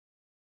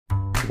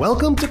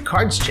Welcome to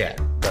Cards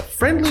Chat, the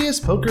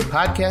friendliest poker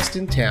podcast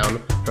in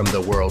town from the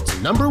world's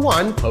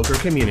 #1 poker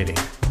community.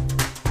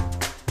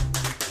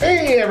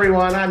 Hey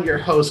everyone, I'm your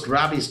host,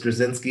 Robbie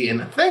Straczynski,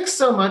 and thanks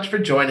so much for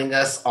joining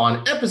us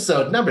on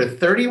episode number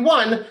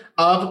 31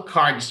 of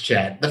Cards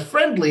Chat, the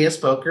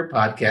friendliest poker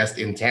podcast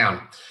in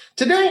town.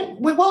 Today,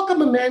 we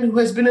welcome a man who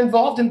has been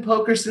involved in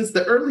poker since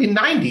the early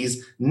 90s,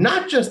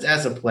 not just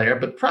as a player,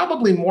 but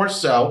probably more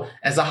so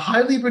as a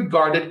highly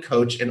regarded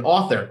coach and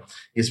author.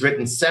 He's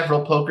written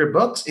several poker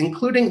books,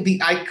 including the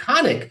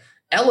iconic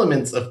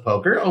Elements of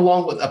Poker,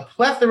 along with a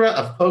plethora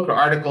of poker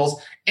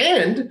articles,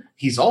 and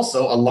he's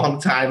also a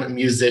longtime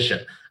musician.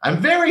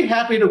 I'm very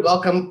happy to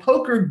welcome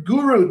poker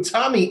guru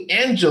Tommy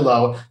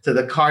Angelo to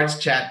the Cards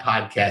Chat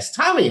podcast.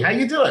 Tommy, how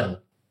you doing?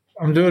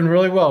 I'm doing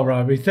really well,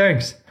 Robbie.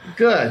 Thanks.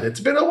 Good. It's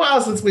been a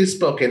while since we've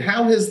spoken.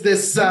 How has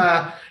this,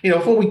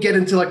 before we get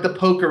into like the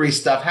pokery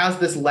stuff, how's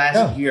this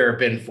last year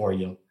been for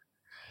you?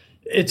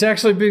 It's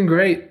actually been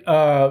great.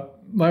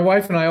 My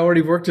wife and I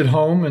already worked at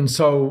home, and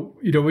so,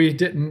 we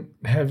didn't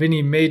have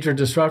any major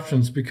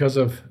disruptions because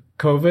of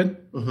COVID.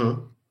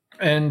 Mm-hmm.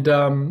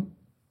 And,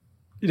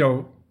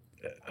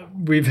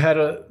 we've had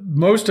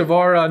most of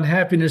our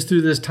unhappiness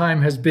through this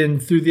time has been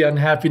through the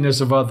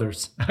unhappiness of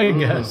others, I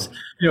guess.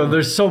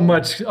 There's so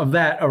much of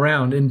that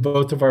around in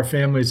both of our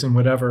families and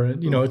whatever.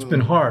 And, it's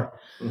been hard.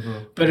 Mm-hmm.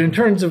 But in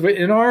terms of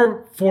in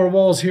our four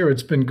walls here,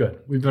 it's been good.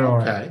 We've been all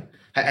right.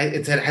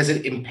 Has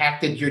it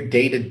impacted your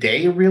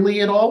day-to-day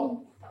really at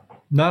all?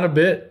 Not a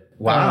bit.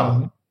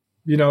 Wow.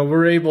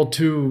 We're able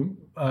to,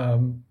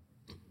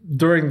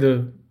 during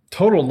the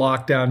total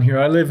lockdown here,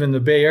 I live in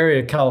the Bay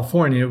Area,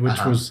 California,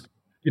 which was,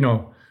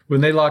 when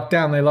they locked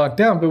down,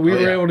 but we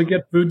were able to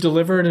get food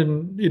delivered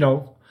and,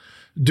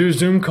 do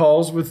Zoom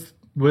calls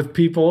with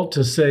people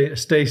to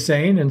stay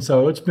sane. And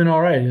so it's been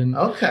all right. And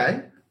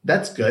okay.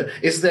 That's good.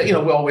 Is there,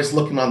 we're always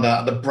looking on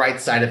the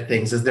bright side of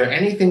things. Is there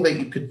anything that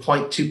you could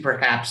point to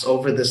perhaps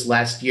over this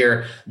last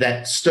year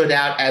that stood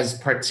out as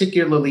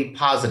particularly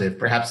positive,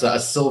 perhaps a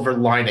silver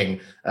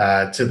lining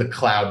to the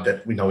cloud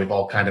that we've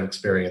all kind of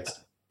experienced?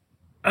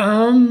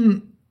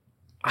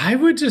 I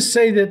would just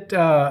say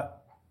that,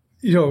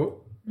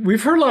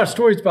 we've heard a lot of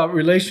stories about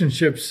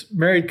relationships,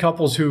 married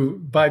couples who,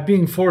 by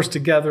being forced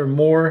together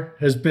more,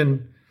 has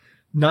been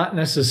not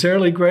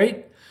necessarily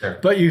great, sure.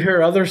 But you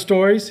hear other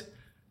stories.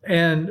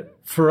 And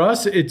for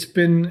us, it's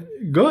been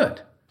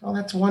good. Oh,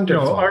 that's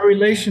wonderful. Our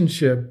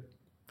relationship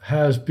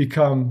has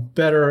become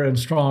better and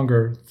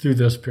stronger through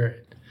this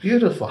period.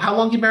 Beautiful. How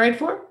long you married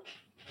for?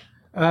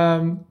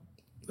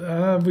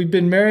 We've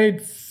been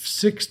married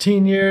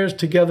 16 years,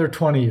 together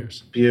 20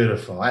 years.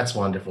 Beautiful. That's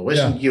wonderful.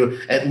 Wishing you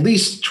at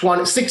least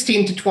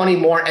 16 to 20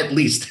 more, at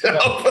least.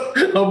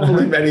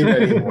 Hopefully many,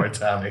 many more,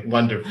 Tommy.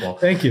 Wonderful.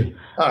 Thank you.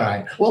 All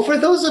right. Well, for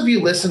those of you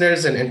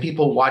listeners and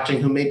people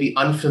watching who may be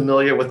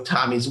unfamiliar with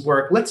Tommy's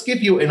work, let's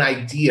give you an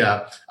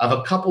idea of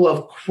a couple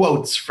of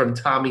quotes from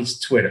Tommy's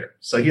Twitter.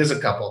 So here's a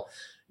couple.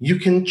 You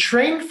can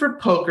train for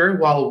poker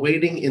while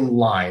waiting in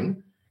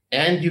line,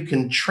 and you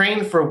can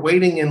train for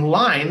waiting in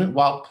line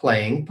while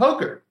playing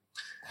poker.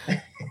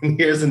 And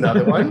here's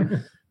another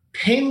one.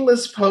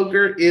 Painless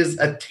poker is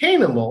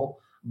attainable,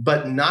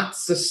 but not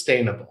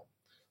sustainable.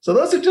 So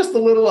those are just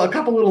a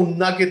couple little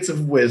nuggets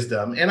of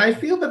wisdom. And I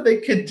feel that they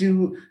could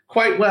do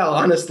quite well,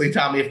 honestly,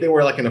 Tommy, if they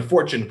were like in a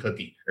fortune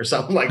cookie or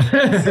something like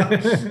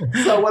that.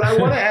 So what I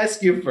want to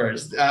ask you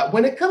first,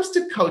 when it comes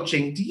to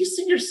coaching, do you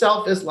see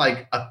yourself as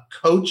like a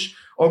coach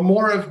or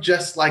more of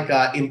just like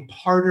a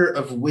imparter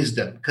of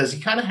wisdom? Because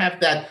you kind of have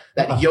that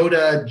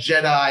Yoda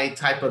Jedi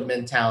type of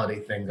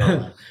mentality thing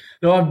going on.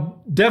 No, I'm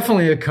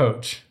definitely a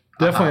coach.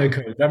 Definitely a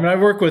coach. I mean, I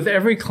work with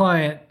every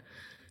client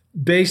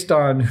based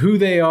on who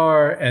they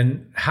are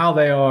and how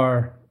they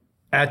are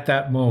at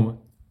that moment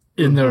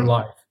in their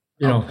life.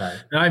 And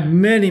I have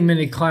many,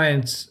 many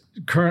clients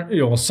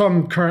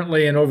some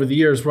currently and over the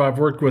years where I've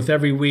worked with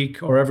every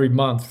week or every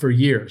month for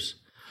years.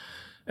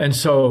 And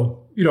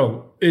so,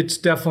 it's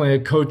definitely a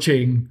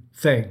coaching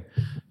thing,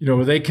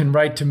 where they can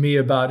write to me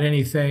about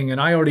anything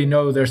and I already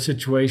know their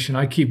situation.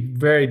 I keep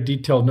very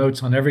detailed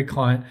notes on every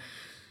client.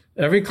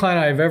 Every client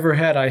I've ever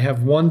had, I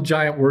have one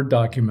giant Word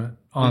document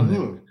on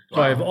them. So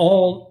wow. I have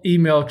all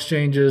email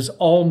exchanges,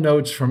 all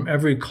notes from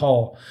every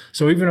call.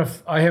 So even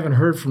if I haven't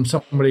heard from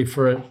somebody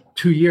for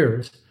 2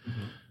 years,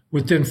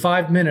 within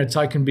 5 minutes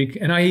I can be,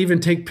 and I even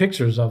take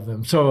pictures of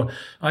them. So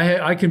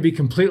I can be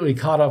completely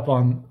caught up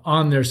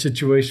on their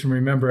situation,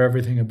 remember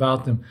everything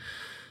about them.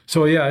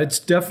 So yeah, it's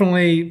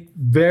definitely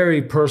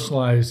very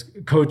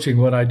personalized coaching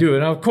what I do.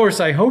 And of course,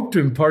 I hope to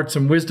impart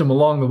some wisdom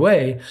along the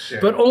way,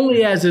 sure. But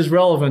only as is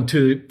relevant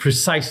to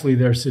precisely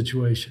their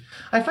situation.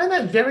 I find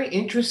that very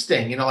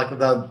interesting. Like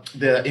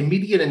the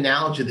immediate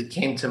analogy that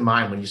came to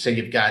mind when you say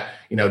you've got,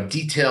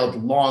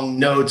 detailed long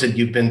notes and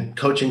you've been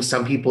coaching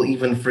some people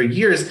even for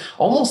years,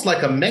 almost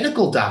like a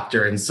medical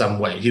doctor in some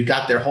way. You've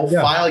got their whole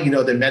file,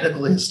 their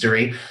medical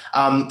history.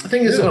 The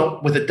thing is,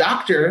 with a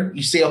doctor,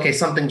 you say, okay,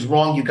 something's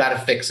wrong, you got to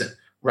fix it.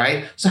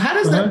 right? So how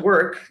does that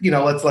work?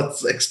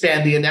 Let's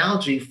expand the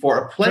analogy for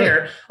a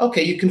player. Sure.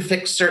 Okay, you can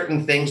fix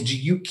certain things. Do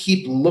you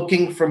keep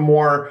looking for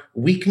more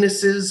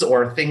weaknesses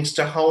or things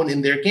to hone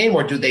in their game,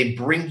 or do they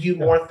bring you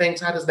more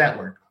things? How does that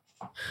work?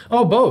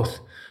 Oh, both.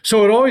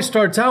 So it always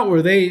starts out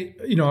where they,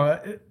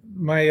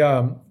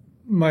 my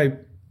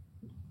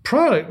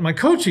product, my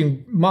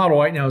coaching model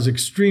right now is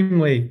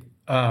extremely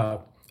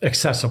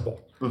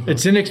accessible. Mm-hmm.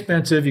 It's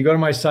inexpensive. You go to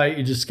my site,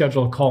 you just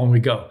schedule a call and we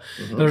go.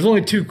 Mm-hmm. There's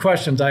only two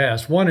questions I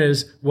ask. One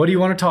is, what do you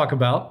want to talk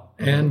about?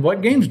 Mm-hmm. And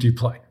what games do you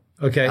play?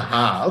 Okay.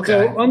 Okay.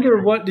 So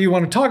under what do you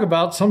want to talk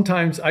about?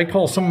 Sometimes I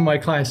call some of my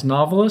clients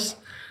novelists.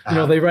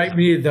 They write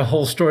me the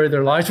whole story of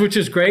their lives, which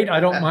is great.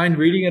 I don't mind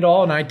reading it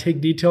all, and I take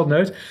detailed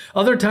notes.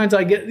 Other times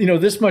I get,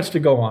 this much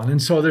to go on.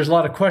 And so there's a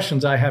lot of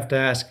questions I have to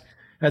ask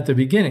at the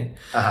beginning.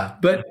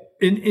 But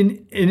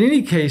in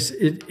any case,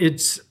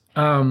 it's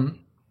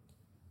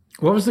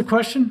what was the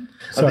question?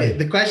 Sorry.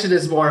 The question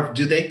is more of,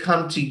 do they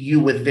come to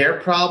you with their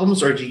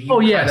problems, or do you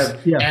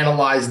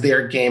analyze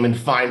their game and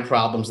find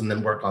problems and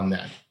then work on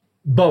that?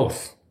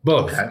 Both.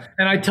 Okay.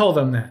 And I tell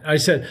them that. I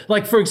said,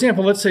 like, for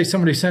example, let's say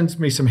somebody sends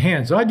me some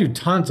hands. So I do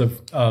tons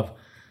of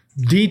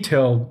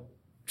detailed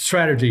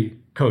strategy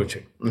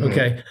coaching. Mm-hmm.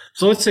 Okay.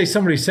 So let's say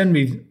somebody send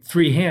me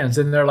 3 hands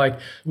and they're like,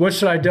 what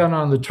should I have done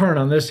on the turn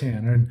on this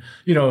hand? And,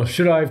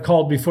 should I have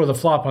called before the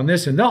flop on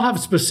this? And they'll have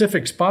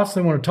specific spots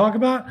they want to talk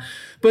about,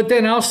 but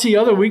then I'll see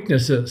other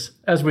weaknesses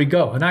as we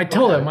go. And I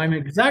tell them I'm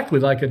exactly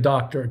like a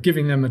doctor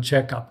giving them a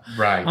checkup.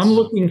 Right. I'm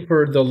looking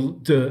for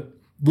the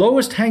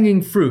lowest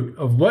hanging fruit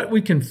of what we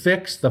can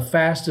fix the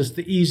fastest,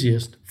 the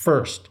easiest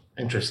first.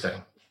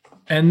 Interesting.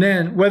 And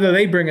then whether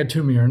they bring it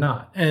to me or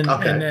not. And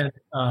then,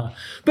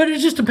 but it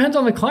just depends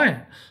on the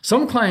client.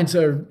 Some clients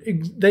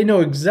they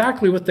know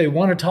exactly what they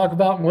want to talk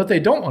about and what they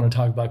don't want to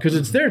talk about because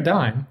it's their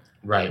dime.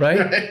 Right.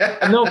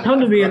 And they'll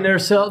come to me and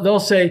they'll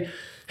say,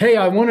 hey,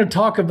 I want to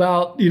talk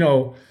about,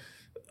 some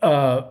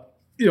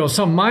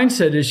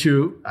mindset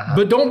issue,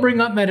 but don't bring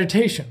up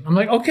meditation. I'm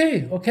like,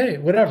 okay,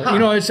 whatever.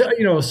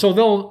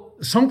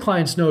 Some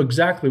clients know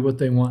exactly what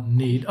they want and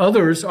need.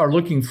 Others are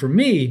looking for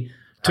me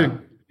to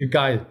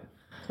guide them.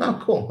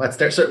 Oh, cool.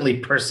 They're certainly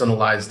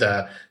personalized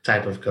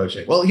type of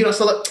coaching. Well,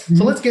 so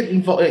let's get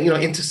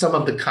into some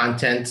of the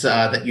content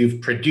that you've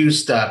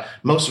produced.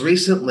 Most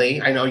recently,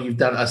 I know you've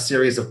done a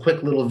series of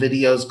quick little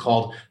videos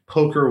called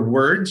Poker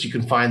Words. You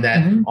can find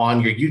that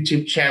on your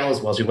YouTube channel as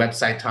well as your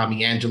website,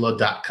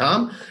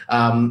 TommyAngelo.com.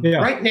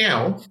 Right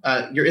now,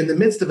 you're in the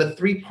midst of a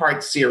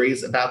 3-part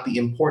series about the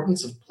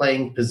importance of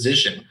playing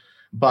position.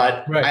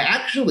 But I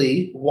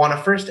actually want to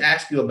first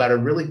ask you about a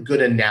really good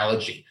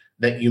analogy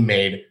that you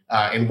made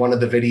in one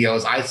of the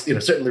videos. I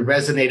certainly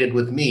resonated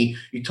with me.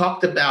 You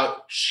talked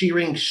about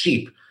shearing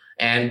sheep.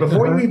 And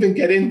before you even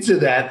get into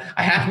that,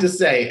 I have to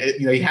say,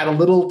 you had a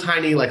little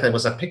tiny, like there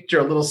was a picture,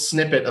 a little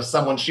snippet of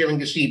someone shearing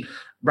a sheep.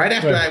 Right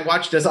after I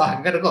watched this, I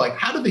got to go, like,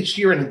 how do they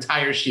shear an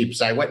entire sheep?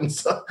 So I went and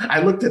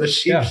I looked at a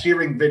sheep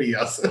shearing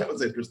video. So that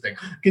was interesting.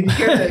 Can you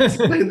care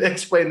to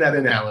explain that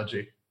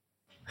analogy?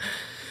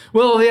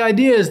 Well, the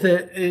idea is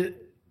that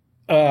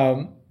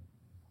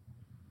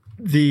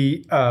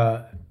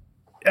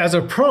as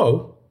a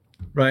pro,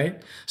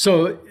 right?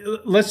 So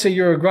let's say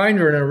you're a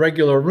grinder in a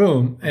regular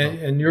room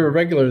and you're a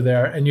regular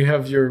there and you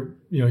have your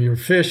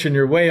fish and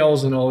your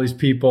whales and all these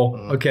people.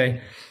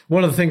 Okay.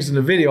 One of the things in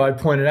the video, I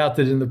pointed out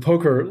that in the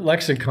poker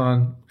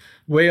lexicon,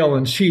 whale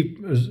and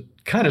sheep is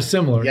kind of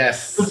similar.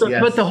 Yes.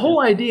 But the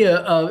whole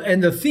idea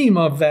and the theme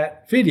of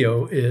that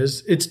video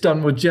is it's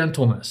done with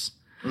gentleness.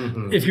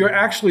 Mm-hmm. If you're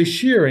actually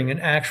shearing an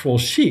actual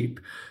sheep,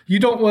 you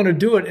don't want to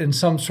do it in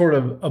some sort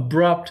of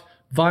abrupt,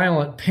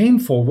 violent,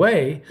 painful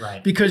way,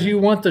 because you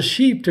want the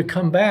sheep to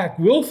come back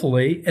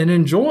willfully and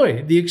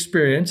enjoy the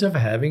experience of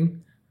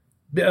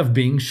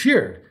being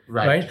sheared.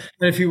 Right.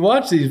 And if you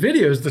watch these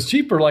videos, the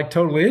sheep are like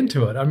totally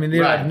into it. I mean, they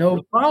have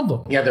no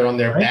problem. Yeah, they're on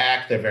their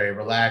back. They're very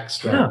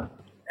relaxed. Right? Yeah.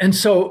 And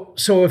so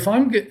if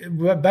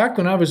back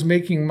when I was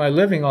making my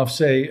living off,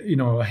 say,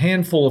 a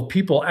handful of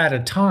people at a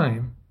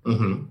time,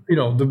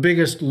 the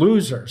biggest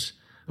losers.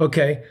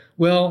 Okay.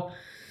 Well,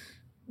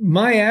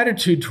 my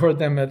attitude toward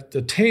them at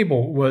the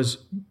table was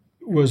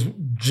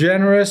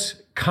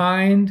generous,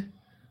 kind,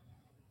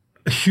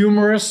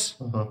 humorous,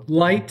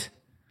 light,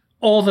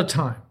 all the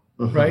time,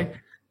 right?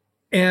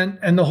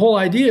 And the whole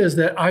idea is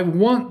that I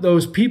want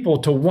those people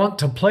to want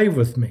to play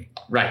with me.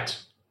 Right.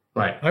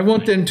 I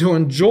want them to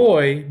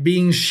enjoy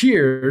being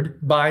sheared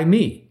by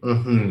me.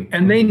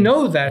 And they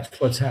know that's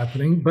what's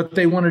happening, but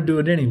they want to do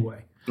it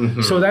anyway.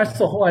 So that's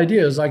the whole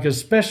idea, is like,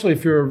 especially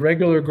if you're a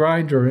regular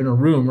grinder in a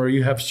room or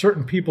you have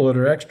certain people that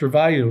are extra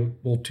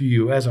valuable to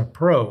you as a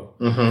pro.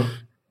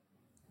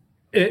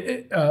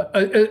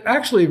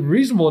 Actually, a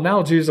reasonable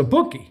analogy is a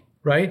bookie,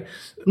 right?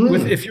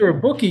 If you're a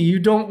bookie, you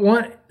don't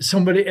want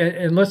somebody,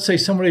 and let's say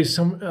somebody's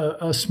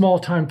a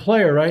small-time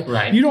player,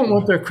 right? You don't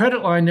want their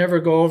credit line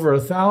never go over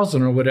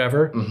 1,000 or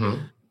whatever.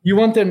 You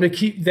want them to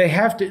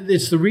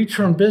it's the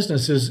return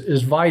business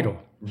is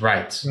vital.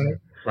 Right.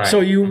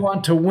 So you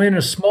want to win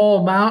a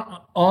small amount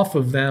off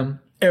of them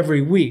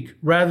every week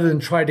rather than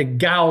try to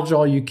gouge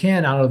all you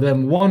can out of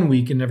them one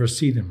week and never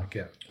see them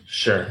again.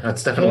 Sure.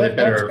 That's definitely a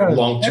better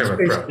long-term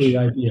approach. The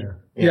idea.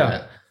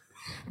 Yeah.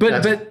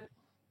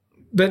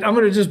 But I'm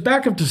going to just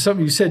back up to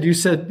something you said. You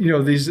said,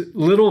 these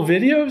little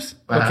videos.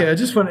 Okay. I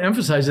just want to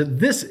emphasize that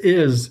this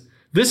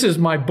is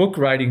my book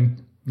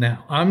writing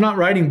now. I'm not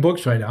writing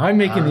books right now. I'm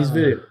making these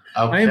videos.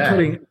 Okay. I am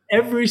putting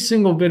every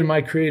single bit of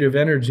my creative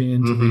energy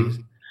into these.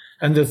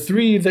 And the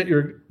 3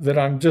 that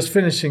I'm just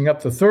finishing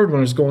up, the 3rd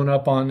one is going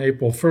up on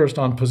April 1st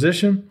on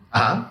Position.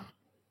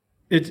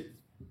 The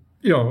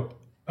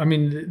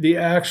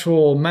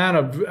actual amount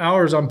of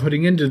hours I'm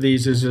putting into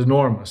these is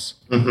enormous.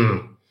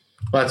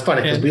 Well, it's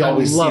funny because we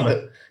always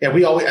see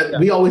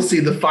we always see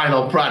the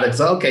final product.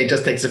 So, okay, it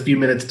just takes a few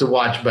minutes to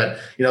watch, but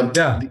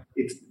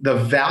it's the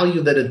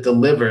value that it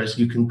delivers.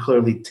 You can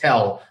clearly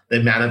tell the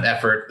amount of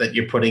effort that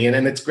you're putting in,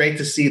 and it's great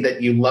to see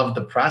that you love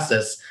the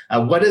process.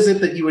 What is it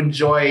that you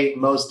enjoy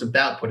most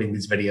about putting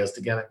these videos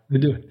together? I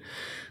do it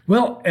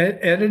well,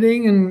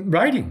 editing and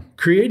writing,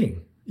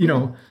 creating.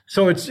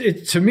 So it's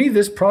to me,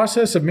 this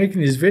process of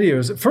making these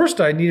videos. At first,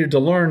 I needed to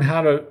learn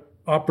how to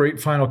operate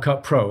Final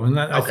Cut Pro, and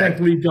I thank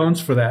Lee Jones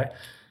for that.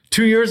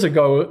 2 years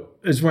ago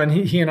is when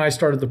he and I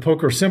started the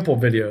Poker Simple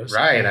videos.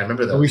 Right, I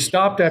remember those. We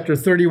stopped after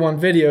 31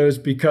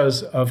 videos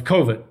because of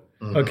COVID.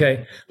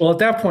 Okay. Well, at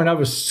that point, I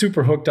was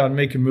super hooked on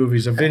making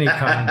movies of any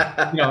kind.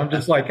 I'm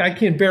just like, I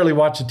can barely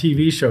watch a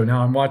TV show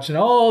now. I'm watching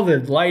all the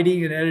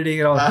lighting and editing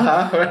and all.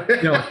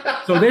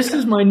 So this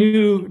is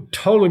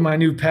totally my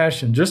new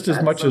passion, just as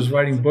much as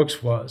writing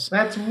books was.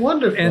 That's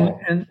wonderful.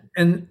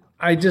 And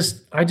I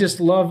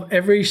just love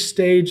every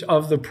stage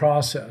of the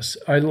process.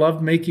 I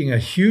love making a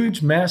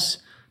huge mess,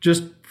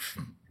 just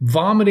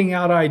vomiting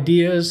out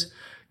ideas,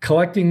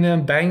 collecting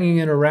them, banging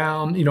it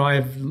around. I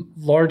have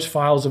large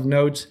files of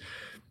notes.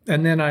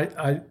 And then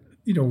I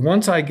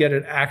once I get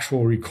an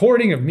actual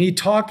recording of me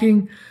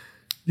talking,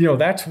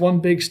 that's one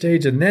big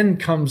stage. And then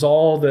comes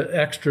all the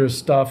extra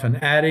stuff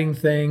and adding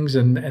things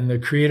and the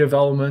creative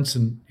elements.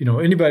 And,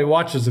 anybody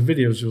watches the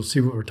videos, you'll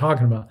see what we're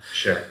talking about.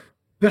 Sure.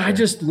 But I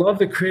just love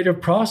the creative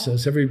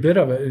process, every bit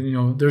of it.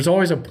 And, there's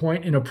always a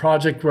point in a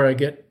project where I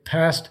get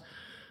past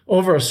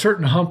over a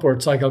certain hump where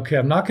it's like, okay,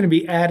 I'm not going to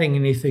be adding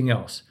anything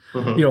else.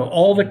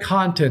 All the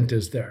content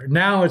is there.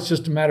 Now it's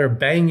just a matter of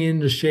banging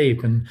into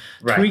shape and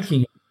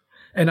tweaking it.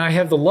 And I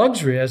have the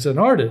luxury as an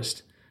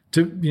artist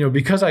to,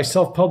 because I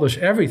self-publish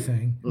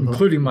everything,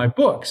 including my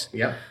books,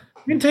 I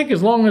can take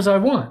as long as I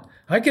want.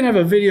 I can have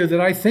a video that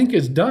I think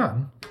is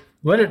done,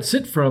 let it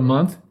sit for a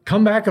month,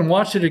 come back and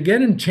watch it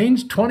again and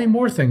change 20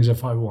 more things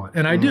if I want.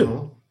 And I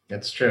do.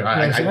 That's true.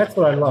 So that's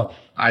what I love.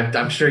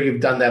 I'm sure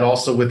you've done that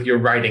also with your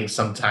writing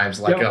sometimes,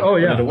 like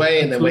put it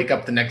away and then wake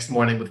up the next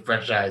morning with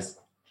fresh eyes.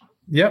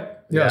 Yep.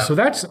 Yeah. So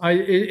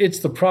it's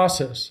the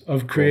process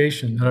of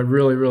creation that I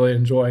really, really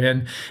enjoy.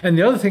 And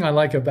the other thing I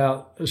like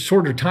about a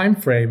shorter time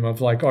frame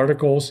of like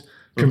articles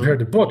compared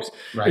to books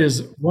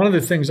is one of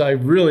the things I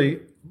really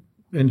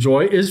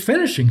enjoy is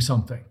finishing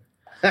something.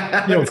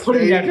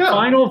 Putting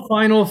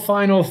that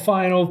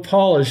final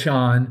polish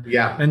on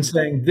and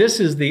saying, this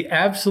is the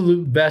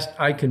absolute best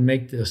I can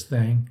make this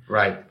thing.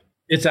 Right.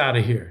 It's out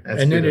of here.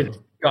 Then it's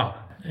gone.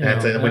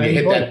 When you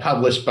hit that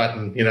publish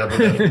button,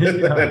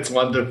 that's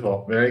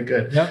wonderful. Very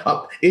good. Yep.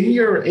 In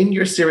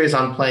your series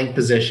on Playing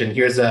Position,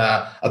 here's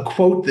a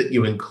quote that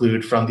you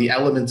include from The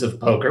Elements of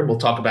Poker. We'll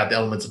talk about The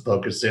Elements of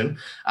Poker soon.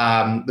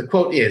 The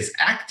quote is,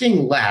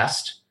 acting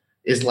last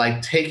is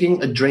like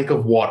taking a drink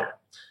of water.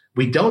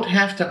 We don't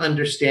have to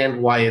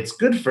understand why it's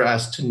good for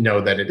us to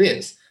know that it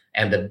is.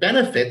 And the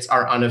benefits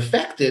are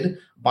unaffected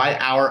by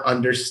our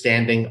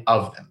understanding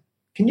of them.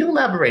 Can you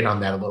elaborate on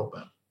that a little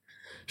bit?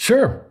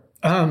 Sure.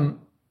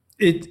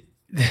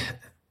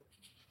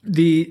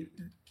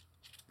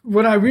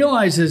 What I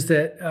realize is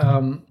that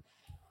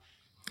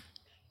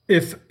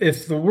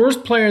if the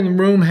worst player in the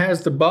room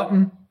has the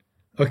button,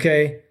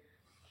 okay,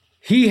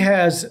 he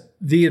has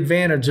the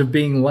advantage of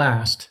being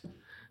last.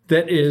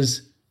 That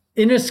is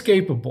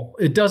inescapable.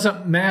 It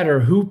doesn't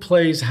matter who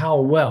plays how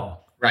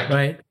well.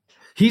 Right.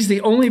 He's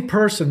the only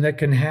person that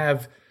can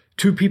have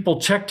two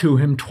people check to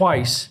him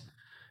twice,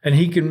 and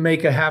he can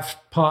make a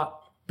half pot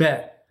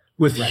bet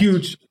with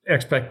huge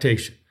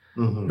expectation.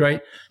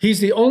 Right?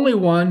 He's the only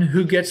one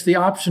who gets the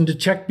option to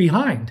check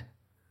behind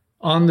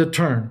on the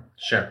turn.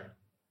 Sure.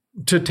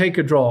 To take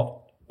a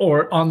draw,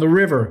 or on the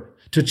river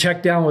to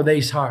check down with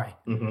ace high.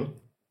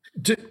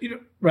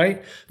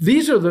 Right?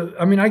 These are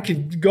I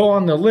could go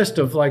on the list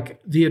of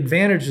like the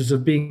advantages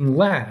of being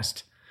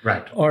last.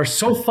 Right. Are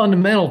so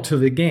fundamental to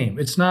the game.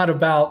 It's not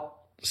about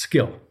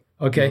skill.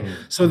 Okay.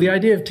 So the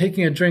idea of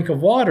taking a drink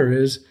of water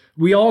is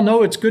we all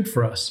know it's good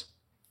for us.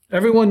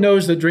 Everyone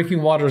knows that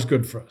drinking water is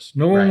good for us.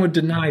 No one would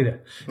deny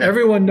that.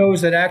 Everyone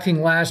knows that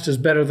acting last is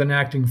better than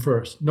acting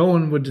first. No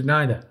one would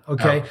deny that.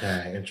 Okay.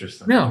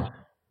 Interesting. Now,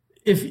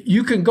 if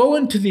you can go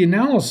into the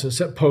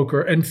analysis at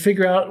poker and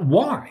figure out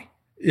why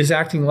is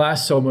acting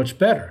last so much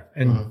better,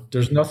 and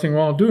there's nothing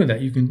wrong with doing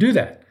that. You can do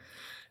that.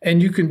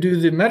 And you can do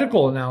the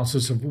medical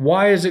analysis of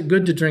why is it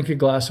good to drink a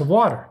glass of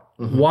water?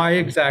 Why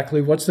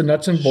exactly? What's the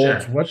nuts and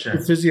bolts? What's sure.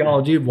 the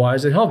physiology? Why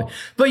is it healthy?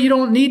 But you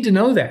don't need to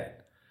know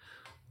that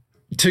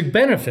to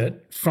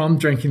benefit from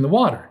drinking the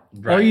water.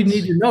 Right. All you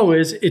need to know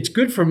is it's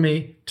good for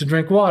me to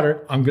drink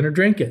water. I'm going to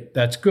drink it.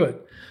 That's good.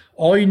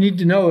 All you need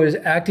to know is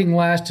acting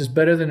last is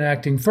better than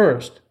acting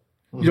first.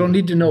 You don't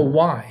need to know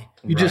why.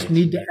 You just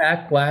need to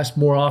act last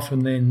more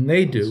often than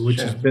they do,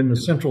 which has been the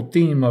central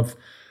theme of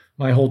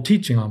my whole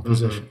teaching on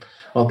position.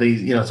 Well,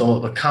 so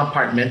the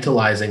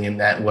compartmentalizing in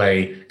that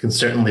way can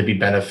certainly be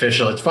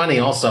beneficial. It's funny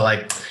also,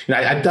 like,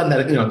 I've done that,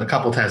 a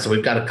couple of times. So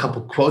we've got a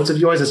couple quotes of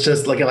yours. It's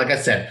just like I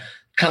said,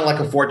 kind of like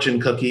a fortune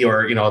cookie,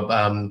 or,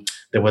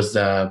 there was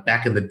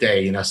back in the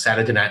day,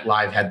 Saturday Night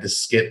Live had this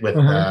skit with,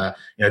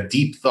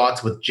 Deep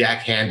Thoughts with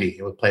Jack Handy.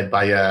 It was played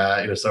by,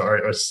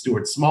 or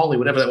Stuart Smalley,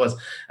 whatever that was.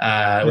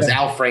 It was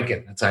Al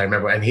Franken. That's how I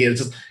remember. And he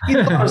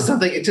thought of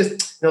something. It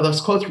just,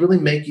 those quotes really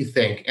make you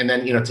think. And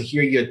then, to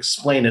hear you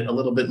explain it a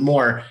little bit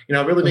more, it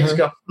really makes you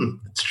go,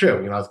 it's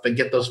true. But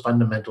get those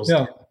fundamentals.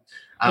 Yeah.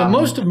 Well,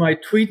 most of my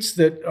tweets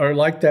that are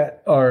like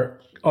that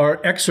are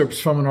excerpts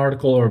from an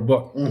article or a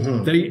book.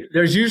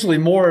 There's usually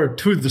more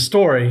to the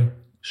story.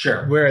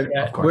 Sure. Where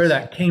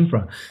that came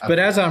from. But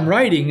as I'm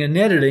writing and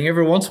editing,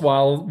 every once in a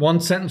while, one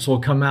sentence will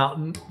come out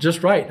and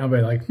just right. And I'll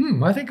be like,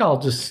 I think I'll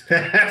just.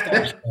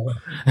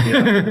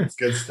 It's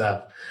good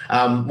stuff.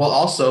 Well,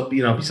 also,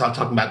 we saw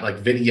talking about like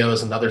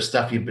videos and other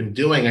stuff you've been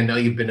doing. I know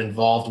you've been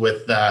involved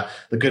with the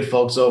good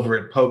folks over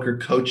at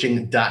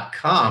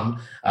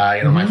pokercoaching.com.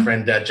 My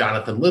friend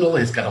Jonathan Little,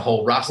 he's got a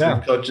whole roster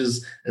of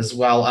coaches as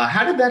well.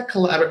 How did that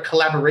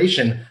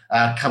collaboration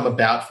come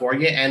about for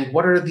you? And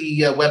what are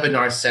the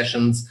webinar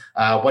sessions?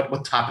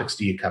 What topics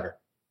do you cover?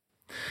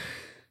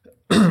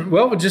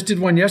 Well, we just did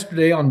one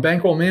yesterday on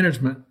bankroll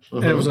management.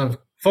 And it was a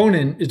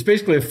phone-in. It's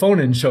basically a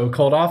phone-in show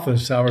called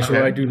Office Hours,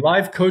 where I do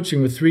live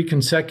coaching with 3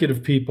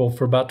 consecutive people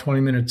for about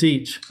 20 minutes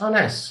each. Oh,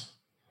 nice.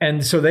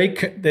 And so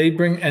they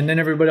bring, and then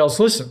everybody else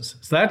listens.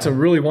 So that's a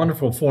really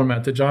wonderful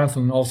format that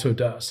Jonathan also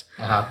does.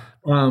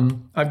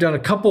 I've done a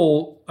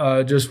couple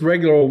just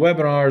regular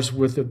webinars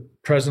with a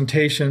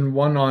presentation,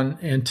 one on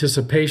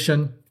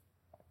anticipation.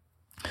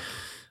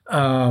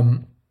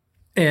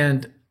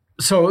 And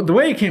so the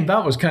way it came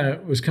about was kind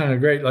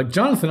of great. Like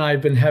Jonathan and I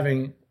have been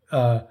having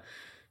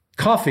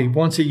coffee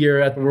once a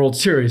year at the World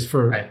Series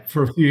for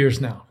a few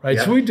years now, right?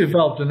 Yep. So we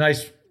developed a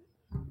nice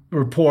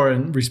rapport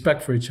and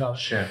respect for each other.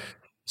 Sure.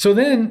 So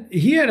then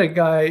he had a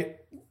guy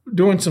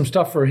doing some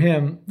stuff for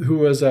him who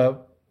was a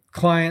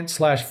client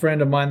 /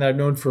 friend of mine that I've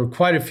known for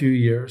quite a few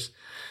years.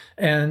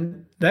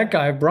 And that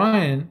guy,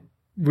 Brian,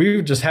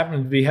 we just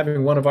happened to be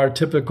having one of our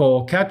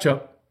typical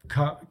catch-up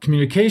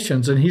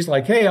communications. And he's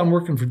like, hey, I'm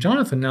working for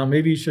Jonathan now.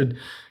 Maybe you should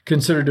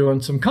consider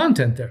doing some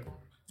content there.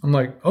 I'm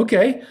like,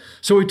 okay.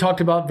 So we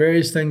talked about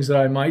various things that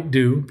I might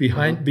do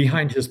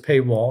behind his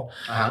paywall.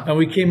 And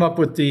we came up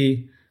with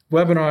the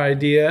webinar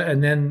idea,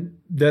 and then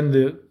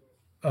the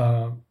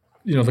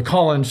the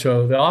call-in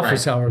show, the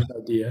office hours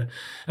idea.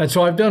 And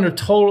so I've done a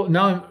total,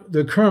 now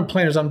the current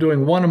plan is I'm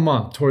doing one a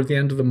month toward the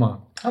end of the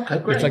month. Okay,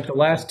 great. It's like the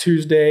last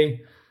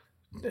Tuesday.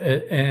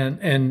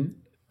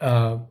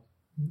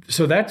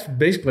 So that's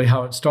basically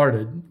how it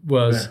started,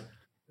 was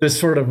this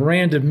sort of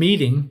random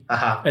meeting.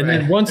 And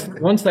then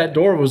once that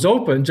door was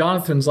open,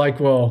 Jonathan's like,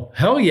 well,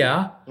 hell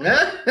yeah.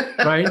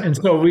 Right. And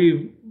so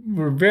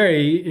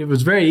it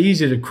was very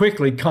easy to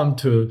quickly come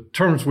to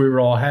terms we were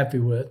all happy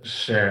with.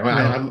 Sure.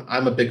 Well,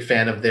 I'm a big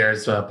fan of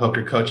theirs,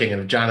 Poker Coaching, and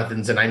of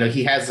Jonathan's. And I know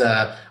he has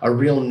a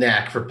real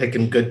knack for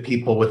picking good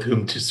people with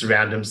whom to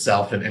surround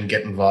himself and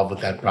get involved with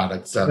that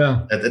product.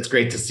 So it's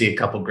great to see a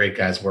couple great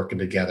guys working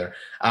together.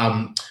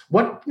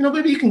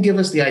 Maybe you can give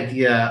us the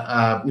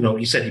idea,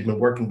 you said you've been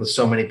working with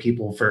so many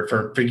people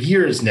for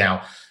years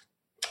now.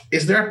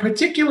 Is there a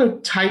particular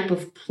type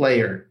of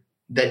player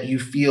that you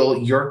feel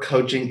your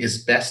coaching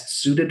is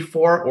best suited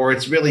for, or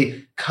it's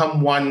really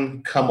come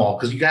one, come all?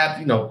 Because you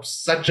have,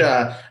 such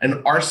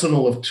an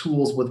arsenal of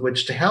tools with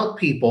which to help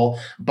people.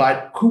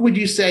 But who would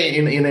you say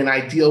in an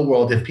ideal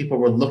world, if people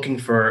were looking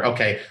for,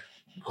 okay,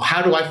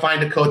 how do I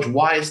find a coach?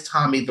 Why is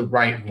Tommy the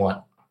right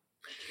one?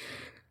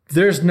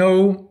 There's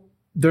no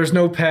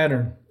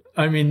pattern.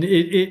 I mean,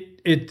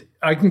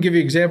 I can give you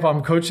an example.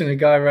 I'm coaching a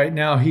guy right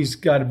now. He's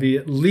got to be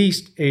at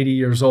least 80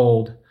 years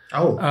old.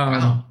 Oh,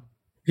 wow.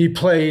 He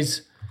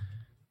plays,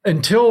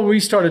 until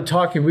we started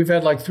talking, we've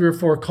had like 3 or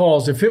 4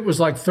 calls. If it was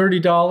like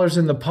 $30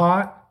 in the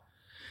pot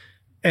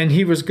and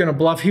he was going to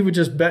bluff, he would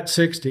just bet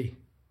 60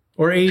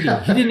 or 80.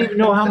 He didn't even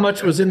know how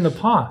much was in the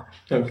pot.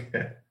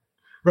 Okay.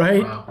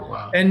 Right.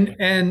 Wow.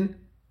 And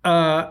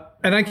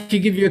I could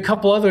give you a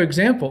couple other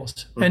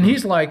examples. And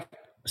he's like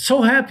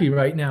so happy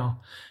right now.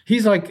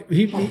 He's like,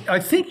 I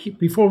think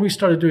before we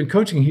started doing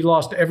coaching, he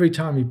lost every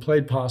time he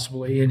played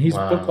possibly. And he's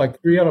booked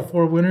like 3 out of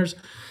 4 winners.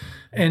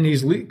 And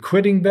he's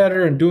quitting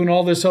better and doing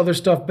all this other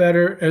stuff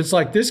better. And it's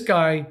like, this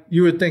guy,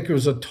 you would think it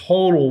was a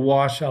total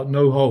washout,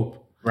 no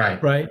hope.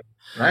 Right.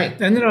 And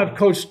then I've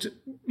coached,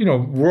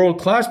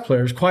 world-class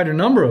players, quite a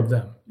number of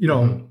them,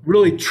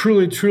 really,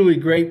 truly, truly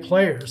great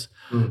players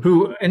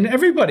who, and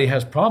everybody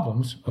has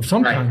problems of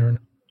some kind or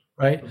another,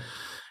 right?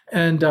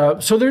 And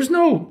so there's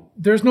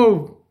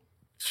no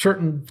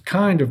certain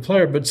kind of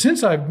player. But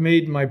since I've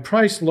made my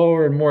price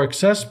lower and more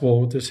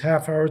accessible with this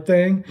half-hour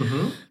thing,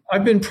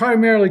 I've been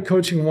primarily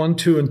coaching 1,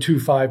 2, and 2,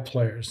 5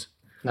 players.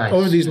 Nice.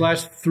 Over these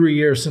last 3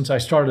 years since I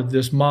started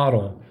this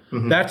model.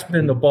 That's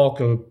been the bulk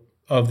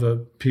of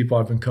the people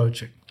I've been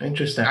coaching.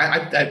 Interesting.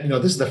 I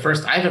this is the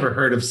first I've ever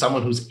heard of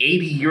someone who's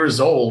 80 years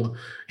old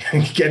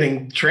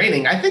getting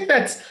training. I think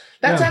that's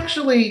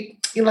actually,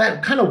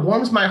 that kind of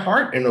warms my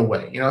heart in a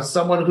way.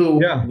 Someone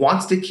who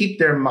wants to keep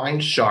their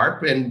mind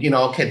sharp and,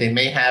 okay, they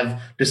may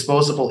have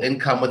disposable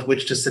income with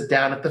which to sit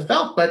down at the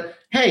felt, but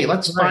hey,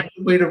 let's find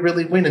a way to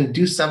really win and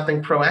do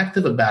something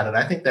proactive about it.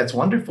 I think that's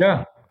wonderful.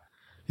 Yeah.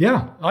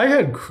 Yeah. I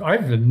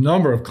have a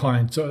number of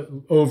clients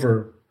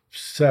over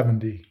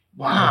 70.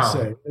 Wow. I'd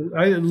say.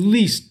 At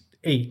least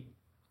 8.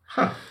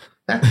 Huh.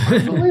 That's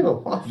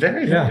unbelievable. Oh,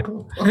 very, very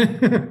cool.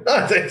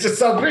 It's just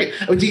so great.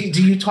 Do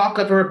you talk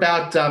ever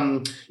about,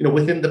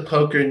 within the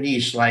poker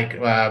niche, like,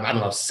 I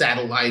don't know,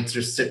 satellites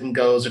or sit and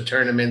goes or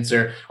tournaments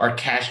or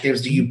cash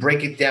games? Do you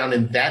break it down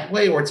in that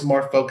way, or it's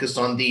more focused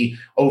on the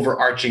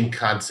overarching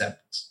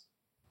concepts?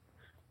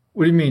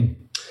 What do you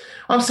mean?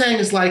 What I'm saying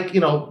is like,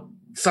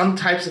 some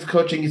types of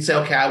coaching, you'd say,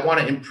 okay, I want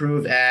to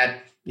improve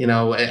at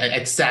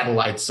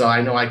satellites. So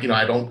I know I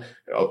don't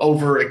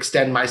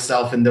overextend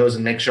myself in those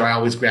and make sure I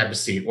always grab a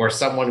seat. Or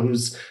someone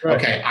who's,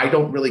 okay, I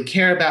don't really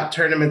care about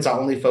tournaments. I'll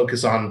only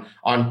focus on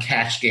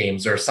cash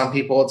games. Or some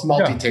people, it's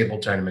multi-table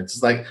tournaments.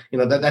 It's like,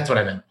 that's what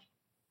I meant.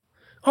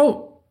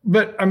 Oh,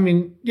 but I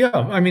mean,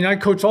 I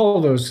coach all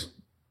of those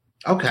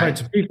types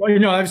of people.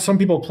 I have some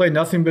people play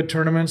nothing but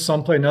tournaments.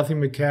 Some play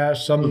nothing but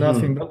cash. Some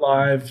nothing but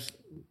live.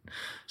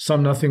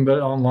 Some nothing but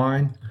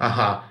online.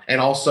 And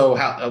also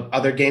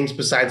other games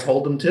besides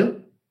Hold'em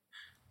too?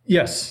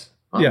 Yes.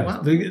 Oh, yeah.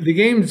 Wow. The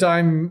games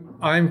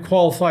I'm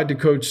qualified to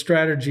coach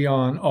strategy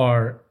on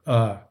are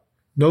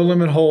No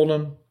Limit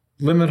Hold'em,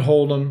 Limit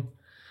Hold'em,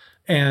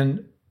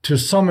 and to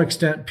some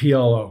extent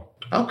PLO.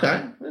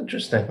 Okay,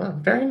 interesting. Well,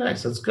 very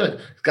nice. That's good.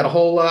 It's got a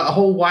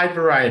whole wide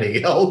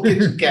variety, a whole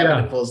kitchen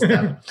cabinet full of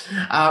stuff.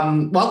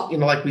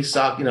 Like we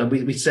saw,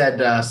 we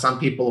said some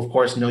people, of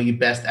course, know you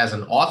best as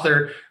an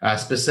author,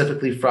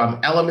 specifically from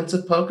Elements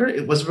of Poker.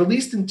 It was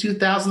released in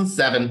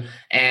 2007,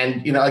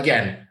 and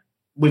again,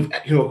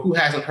 who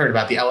hasn't heard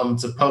about the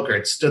Elements of Poker?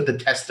 It stood the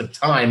test of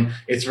time.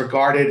 It's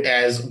regarded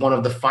as one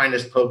of the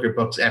finest poker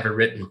books ever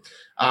written.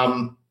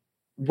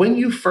 When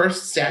you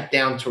first sat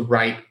down to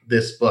write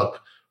this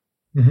book,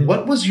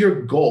 what was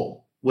your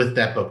goal with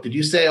that book? Did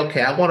you say,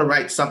 okay, I want to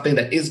write something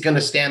that is going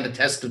to stand the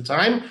test of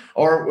time?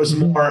 Or it was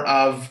more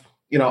of,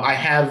 I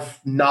have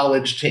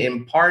knowledge to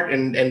impart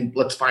and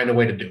let's find a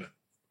way to do it?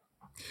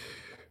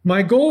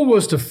 My goal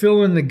was to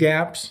fill in the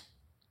gaps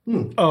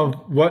of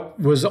what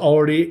was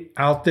already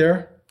out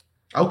there.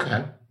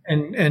 Okay.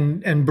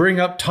 And bring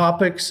up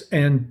topics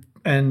and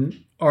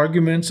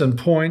arguments and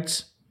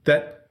points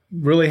that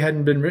really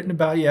hadn't been written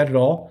about yet at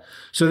all.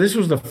 So this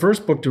was the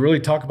first book to really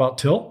talk about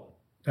tilt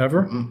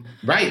ever.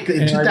 Right.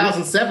 In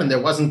 2007,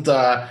 there wasn't,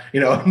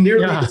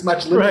 nearly as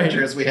much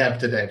literature as we have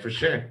today, for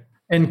sure.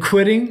 And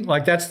quitting,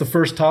 like that's the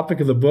first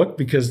topic of the book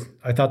because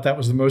I thought that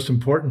was the most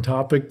important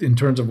topic in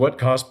terms of what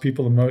cost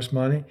people the most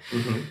money.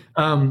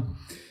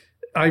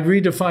 I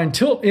redefined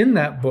tilt in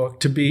that book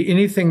to be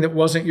anything that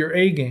wasn't your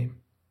A game.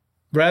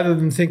 Rather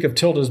than think of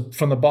tilt as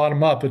from the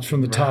bottom up, it's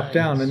from the top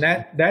down. And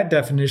that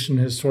definition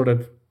has sort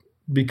of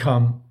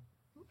become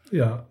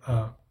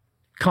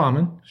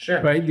common.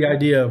 Sure. Right? The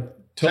idea of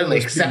certainly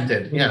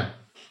accepted. Yeah.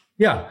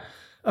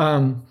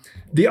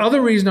 The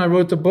other reason I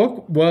wrote the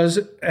book was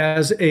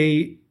as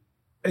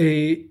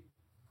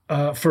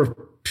for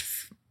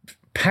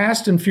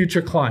past and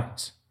future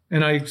clients.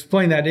 And I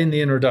explained that in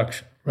the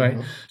introduction, right?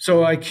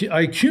 So I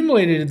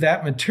accumulated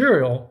that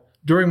material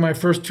during my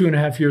first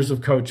 2.5 years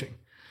of coaching.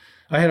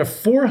 I had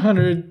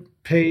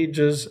 400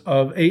 pages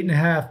of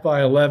 8.5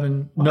 by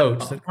 11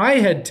 notes that I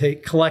had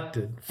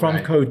collected from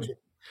coaching,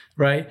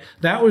 right?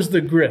 That was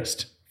the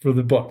grist for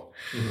the book.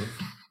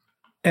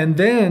 And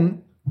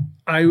then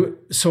I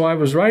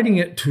was writing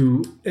it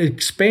to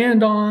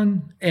expand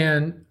on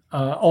and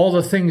all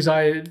the things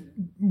I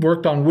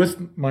worked on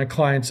with my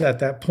clients at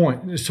that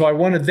point. So I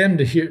wanted them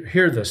to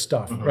hear this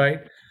stuff,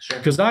 right?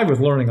 Because I was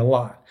learning a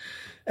lot.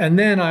 And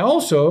then I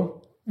also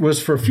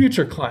was for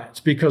future clients,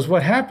 because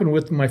what happened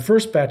with my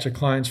first batch of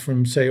clients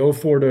from, say,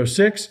 04 to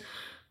 06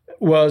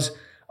 was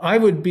I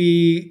would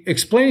be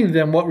explaining to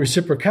them what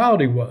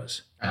reciprocality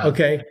was,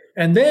 okay?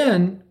 And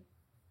then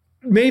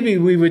maybe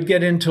we would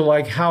get into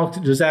like, how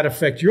does that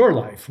affect your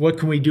life? What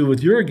can we do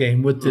with your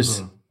game with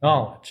this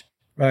knowledge,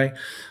 right?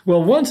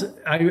 Well,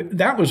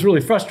 that was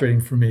really frustrating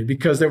for me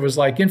because there was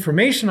like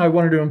information I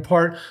wanted to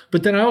impart,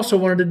 but then I also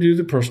wanted to do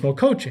the personal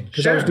coaching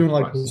because I was doing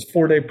like this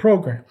 4-day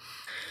program.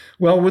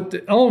 Well, with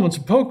the Elements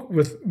of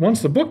Poker,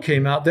 once the book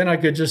came out, then I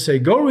could just say,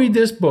 go read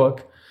this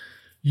book.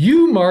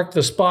 You mark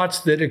the spots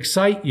that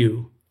excite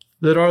you,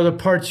 that are the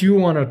parts you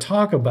want to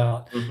talk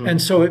about.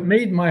 And so it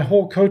made my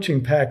whole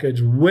coaching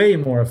package way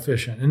more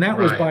efficient. And that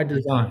was by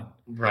design.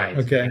 Right.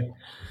 Okay.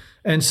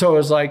 And so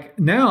it's like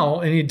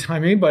now,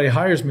 anytime anybody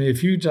hires me,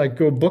 if you like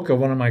go book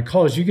one of my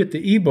calls, you get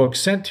the ebook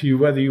sent to you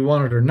whether you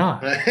want it or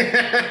not.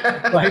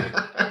 Like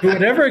to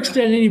whatever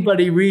extent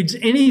anybody reads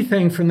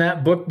anything from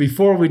that book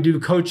before we do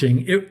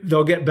coaching,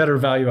 they'll get better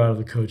value out of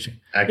the coaching.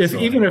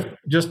 Even if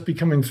just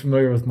becoming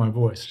familiar with my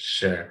voice.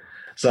 Sure.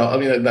 So, I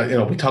mean,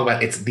 we talk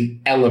about it's the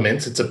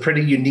elements. It's a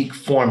pretty unique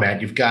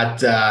format. You've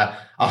got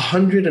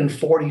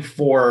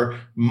 144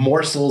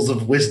 morsels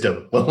of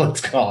wisdom. Well,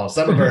 let's call them.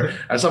 Some of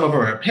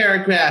them are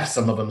paragraphs.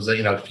 Some of them,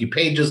 a few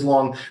pages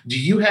long. Do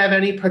you have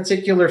any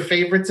particular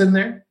favorites in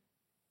there?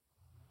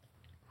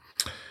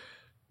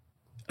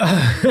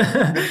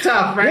 It's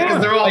tough, right?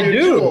 Because they're all your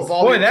jewels.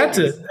 Boy, that's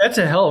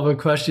a hell of a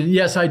question.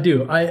 Yes, I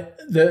do.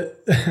 The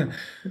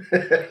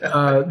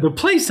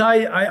place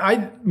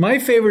my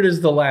favorite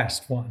is the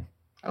last one.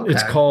 Okay.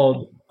 It's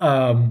called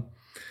A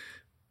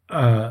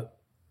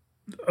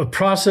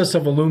Process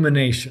of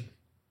Illumination.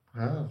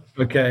 Oh.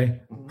 Okay.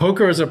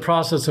 Poker is a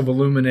process of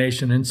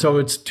illumination. And so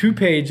it's 2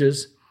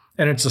 pages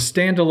and it's a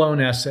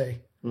standalone essay.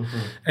 Mm-hmm.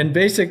 And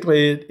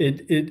basically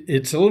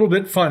it's a little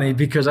bit funny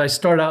because I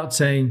start out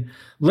saying,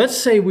 let's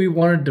say we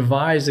want to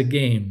devise a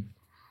game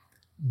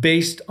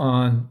based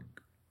on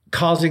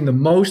causing the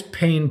most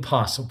pain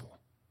possible.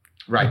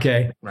 Right.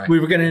 Okay. Right.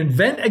 We were going to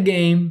invent a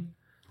game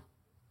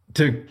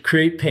to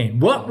create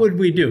pain. What would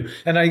we do?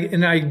 And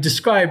I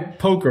describe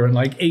poker in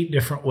like 8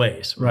 different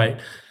ways, right?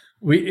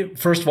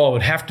 First of all, it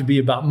would have to be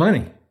about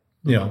money,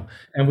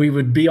 and we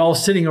would be all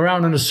sitting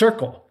around in a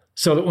circle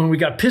so that when we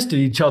got pissed at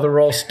each other,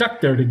 we're all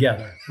stuck there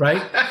together,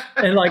 right?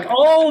 And like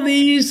all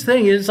these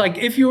things, it's like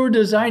if you were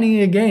designing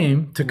a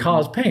game to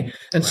cause pain.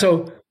 And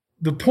so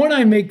the point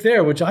I make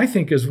there, which I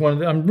think is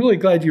I'm really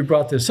glad you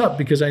brought this up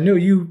because I know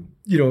you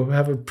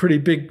have a pretty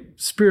big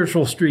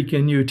spiritual streak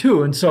in you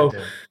too. And so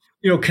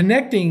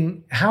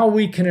connecting how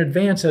we can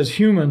advance as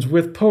humans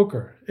with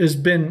poker has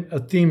been a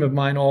theme of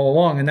mine all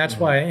along. And that's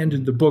why I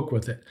ended the book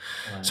with it.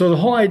 Right. So the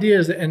whole idea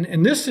is,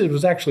 and this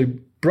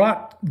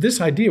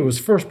idea was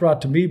first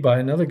brought to me by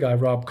another guy,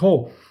 Rob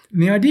Cole.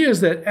 And the idea is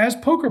that as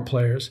poker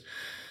players,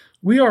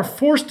 we are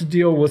forced to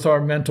deal with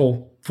our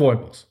mental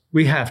foibles.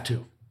 We have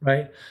to,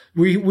 right?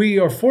 We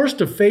are forced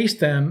to face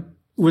them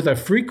with a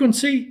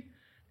frequency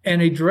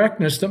and a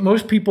directness that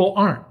most people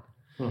aren't.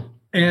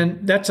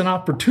 And that's an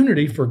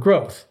opportunity for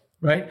growth.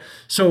 Right.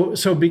 So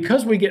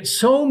because we get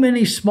so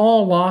many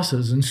small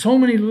losses and so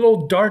many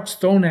little darts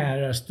thrown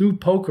at us through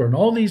poker and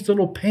all these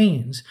little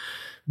pains,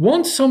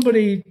 once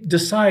somebody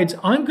decides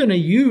I'm going to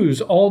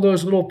use all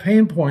those little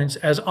pain points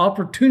as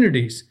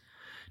opportunities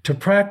to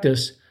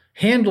practice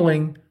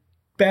handling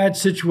bad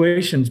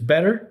situations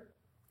better,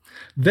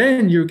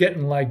 then you're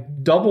getting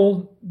like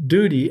double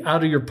duty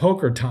out of your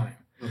poker time.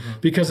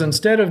 Mm-hmm. Because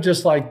instead of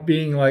just like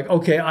being like,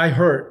 okay, I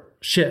hurt.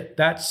 Shit,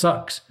 that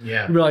sucks.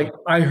 Yeah. You're like,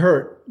 I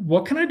hurt.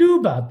 What can I do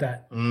about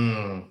that?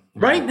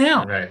 Right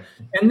now. Right.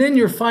 And then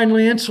you're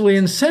financially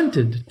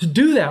incented to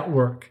do that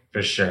work.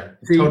 For sure.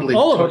 See,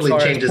 totally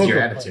changes your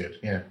attitude.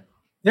 Yeah.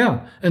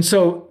 Yeah. And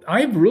so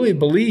I really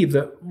believe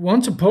that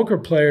once a poker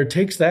player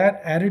takes that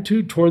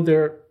attitude toward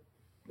their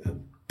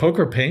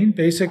poker pain,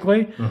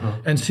 basically,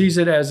 and sees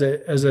it as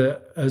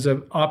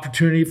an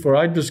opportunity for,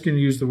 I'm just going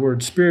to use the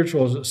word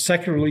spiritual, as a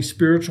secularly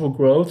spiritual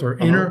growth or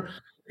inner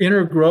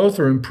growth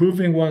or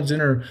improving one's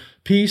inner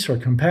peace or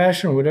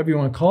compassion or whatever you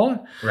want to call it,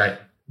 right?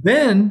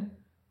 Then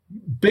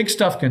big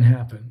stuff can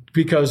happen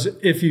because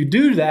if you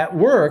do that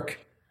work,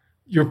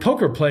 your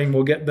poker playing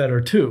will get better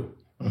too.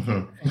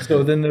 And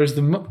so then there's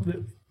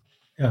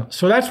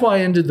so that's why I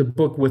ended the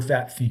book with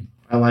that theme.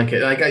 I like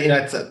it. Like,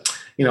 it's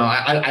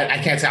I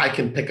can't say I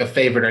can pick a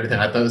favorite or anything.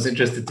 I thought it was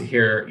interesting to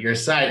hear your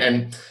side.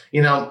 And,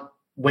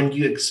 when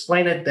you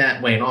explain it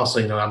that way, and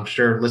also, I'm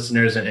sure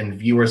listeners and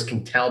viewers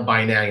can tell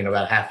by now,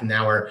 about half an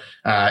hour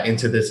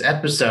into this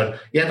episode,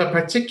 you have a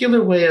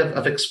particular way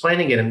of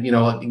explaining it. And,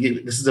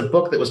 this is a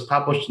book that was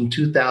published in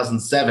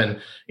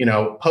 2007.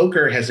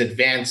 Poker has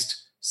advanced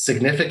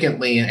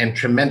significantly and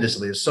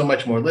tremendously. There's so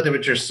much more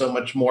literature, so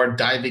much more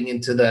diving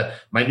into the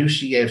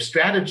minutiae of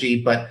strategy.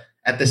 But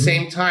at the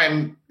same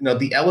time,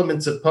 the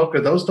elements of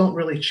poker, those don't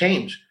really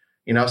change.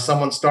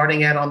 Someone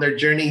starting out on their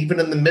journey, even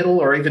in the middle,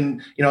 or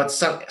even, at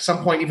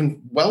some point,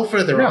 even well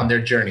further on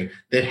their journey,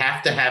 they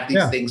have to have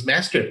these things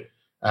mastered.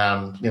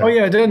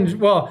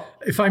 Well,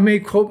 if I may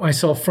quote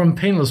myself from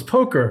Painless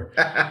Poker,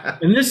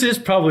 and this is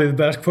probably the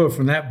best quote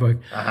from that book.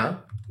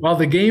 While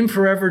the game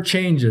forever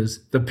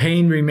changes, the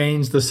pain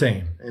remains the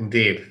same.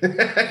 Indeed.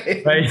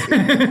 Right?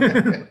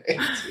 And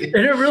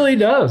it really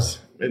does.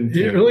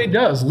 Indeed. It really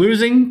does.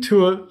 Losing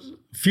to a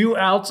few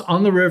outs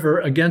on the river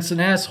against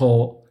an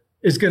asshole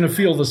is going to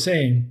feel the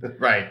same.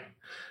 Right.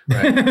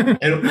 And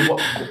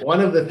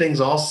one of the things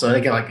also, and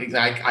again,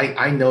 like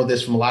I know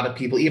this from a lot of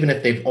people, even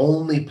if they've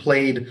only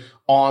played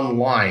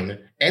online,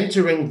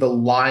 entering the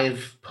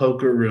live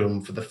poker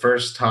room for the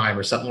first time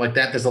or something like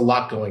that, there's a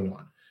lot going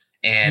on.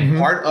 And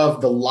part of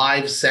the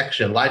live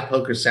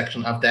poker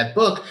section of that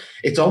book,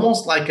 it's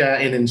almost like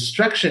an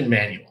instruction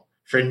manual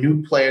for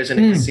new players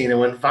in a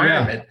casino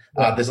environment.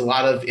 There's a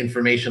lot of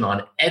information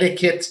on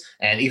etiquette,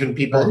 and even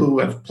people who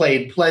have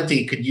played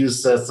plenty could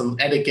use some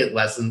etiquette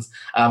lessons.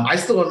 I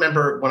still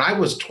remember when I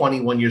was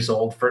 21 years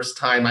old, first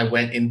time I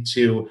went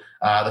into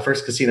the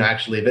first casino I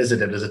actually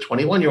visited as a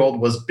 21-year-old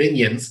was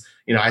Binion's.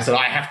 I said,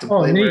 I have to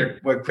play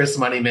where Chris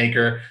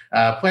Moneymaker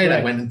played. Right.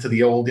 I went into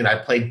the old, I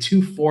played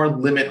 2-4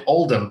 limit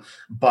Hold'em.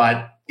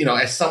 But,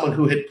 as someone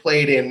who had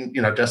played in,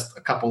 just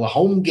a couple of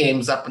home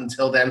games up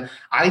until then,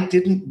 I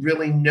didn't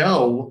really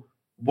know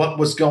what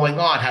was going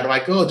on. How do I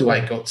go? Do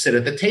I go sit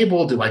at the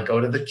table? Do I go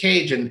to the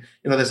cage? And,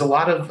 there's a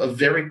lot of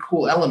very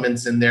cool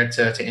elements in there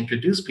to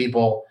introduce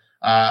people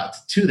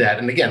to that.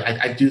 And again,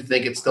 I do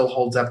think it still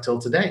holds up till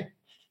today.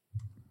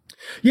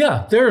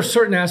 Yeah, there are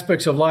certain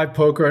aspects of live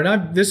poker,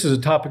 and this is a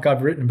topic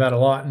I've written about a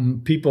lot,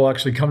 and people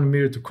actually come to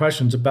me with the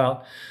questions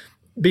about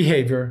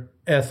behavior,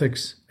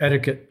 ethics,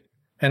 etiquette,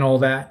 and all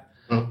that.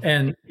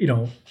 And,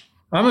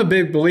 I'm a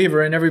big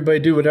believer in everybody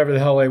do whatever the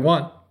hell they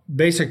want,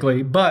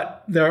 basically,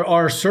 but there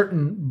are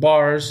certain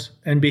bars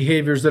and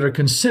behaviors that are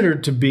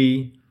considered to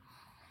be,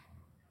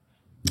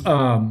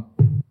 I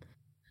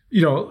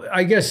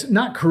guess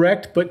not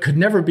correct, but could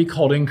never be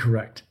called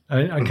incorrect.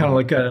 I kind of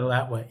look at it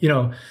that way,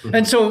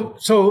 And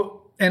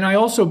and I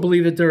also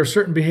believe that there are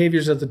certain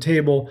behaviors at the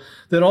table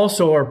that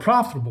also are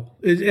profitable,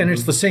 and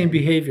it's the same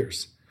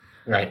behaviors.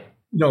 Right.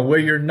 Where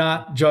you're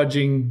not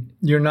judging,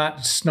 you're not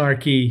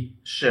snarky.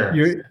 Sure.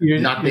 You're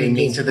not being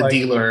mean to the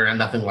dealer and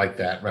nothing like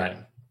that. Right.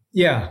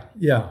 Yeah.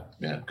 Yeah,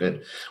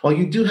 good. Well,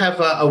 you do have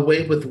a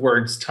way with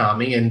words,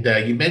 Tommy, and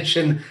you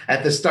mentioned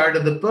at the start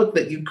of the book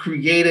that you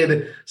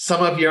created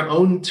some of your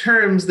own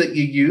terms that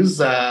you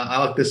use.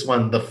 I like this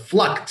one, the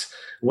fluct,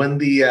 when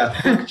the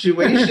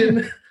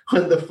fluctuation...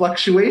 When the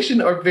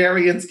fluctuation or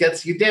variance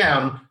gets you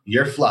down,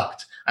 you're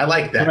flucked. I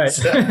like that. Right.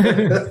 So,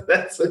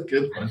 that's a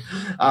good one.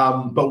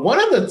 But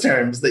one of the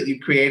terms that you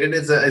created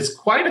is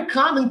quite a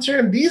common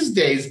term these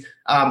days.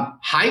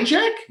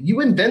 Hijack?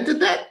 You invented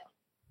that?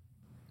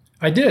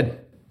 I did.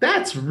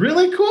 That's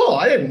really cool.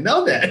 I didn't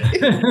know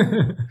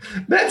that.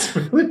 That's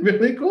really,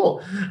 really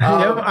cool.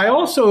 I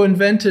also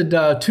invented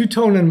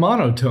two-tone and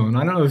monotone.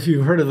 I don't know if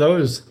you've heard of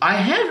those. I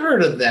have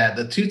heard of that,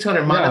 the two-tone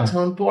and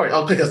monotone board.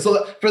 Okay,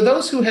 so for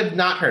those who have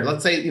not heard,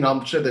 let's say,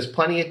 I'm sure there's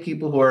plenty of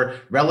people who are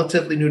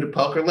relatively new to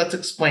poker. Let's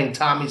explain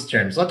Tommy's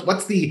terms.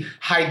 What's the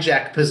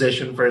hijack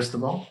position, first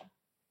of all?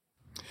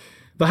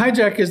 The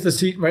hijack is the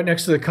seat right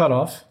next to the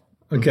cutoff,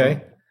 okay?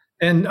 Mm-hmm.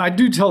 And I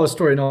do tell a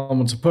story in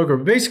Elements of Poker,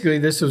 but basically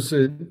this was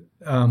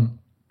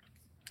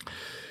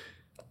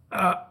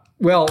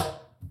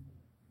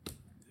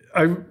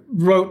I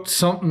wrote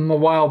something a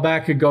while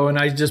back ago, and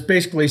I just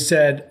basically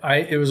said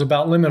it was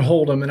about limit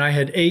Hold'em, and I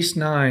had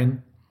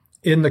ace-9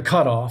 in the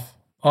cutoff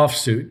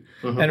offsuit,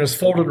 and it was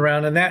folded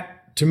around, and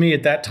that, to me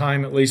at that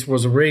time at least,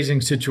 was a raising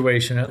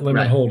situation at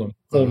limit Hold'em,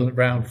 folded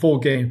around, full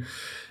game.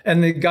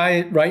 And the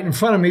guy right in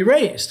front of me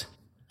raised.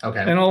 Okay.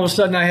 And all of a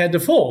sudden I had to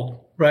fold,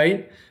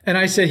 right? And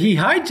I said, he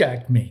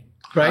hijacked me,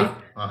 right?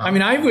 I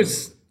mean, I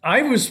was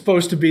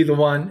supposed to be the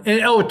one, and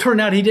it turned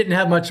out he didn't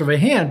have much of a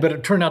hand, but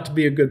it turned out to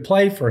be a good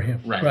play for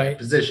him, right?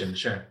 Position,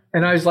 sure.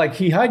 And I was like,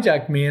 he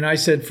hijacked me, and I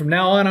said, from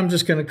now on, I'm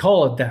just going to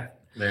call it that.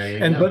 There you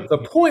go. But the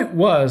point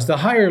was, the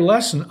higher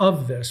lesson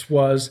of this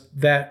was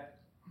that,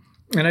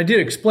 and I did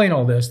explain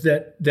all this,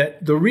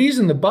 that the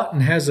reason the button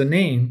has a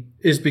name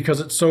is because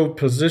it's so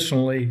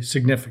positionally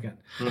significant.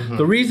 Mm-hmm.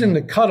 The reason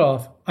the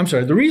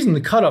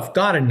cutoff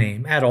got a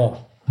name at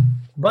all.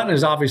 Button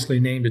is obviously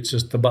named, it's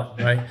just the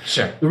button, right?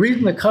 Sure. The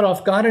reason the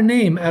cutoff got a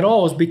name at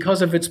all is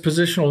because of its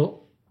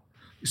positional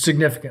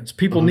significance.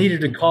 People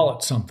needed to call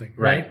it something,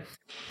 right?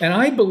 And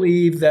I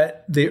believe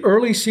that the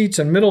early seats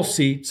and middle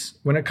seats,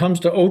 when it comes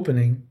to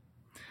opening,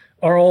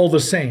 are all the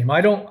same.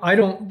 I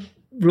don't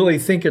really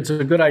think it's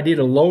a good idea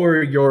to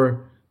lower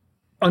your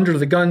under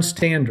the gun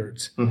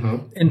standards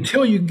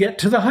until you get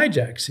to the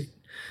hijack seat.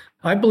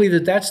 I believe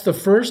that that's the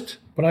first,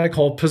 what I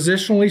call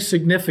positionally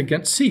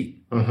significant seat,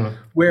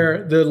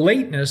 where the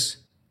lateness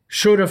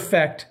should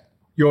affect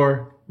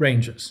your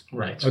ranges.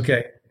 Right.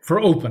 Okay, for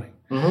opening.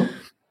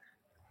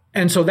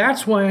 And so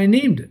that's why I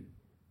named it,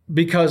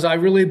 because I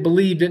really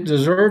believed it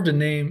deserved a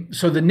name.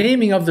 So the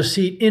naming of the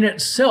seat in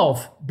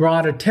itself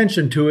brought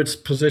attention to its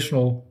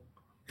positional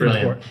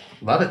importance.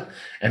 Love it.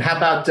 And how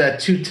about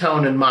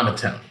two-tone and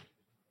monotone?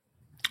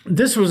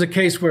 This was a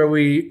case where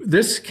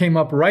this came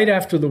up right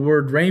after the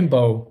word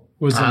rainbow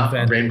was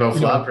invented. Rainbow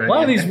flop. A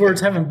lot of these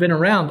words haven't been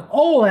around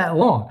all that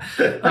long.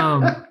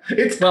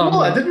 It's cool.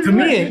 I didn't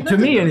to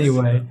me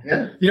anyway.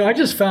 Yeah. I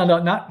just found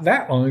out not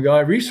that long ago.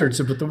 I researched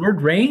it, but the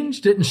word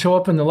range didn't show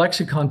up in the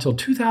lexicon until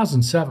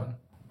 2007.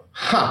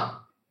 Huh.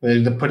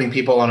 They're putting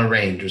people on a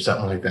range or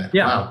something like that.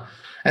 Yeah. Wow.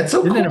 It's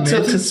so cool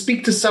to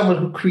speak to someone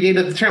who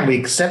created the term. We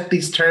accept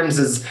these terms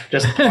as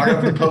just part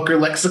of the poker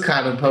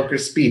lexicon and poker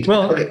speech.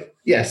 Well, okay.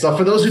 Yeah, so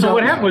for those who don't know. So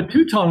what happened with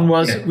two-tone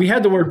was we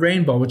had the word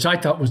rainbow, which I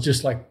thought was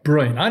just like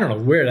brilliant. I don't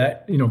know where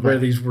that, where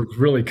these words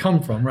really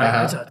come from, right?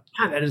 I thought,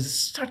 God, that is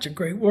such a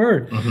great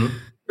word.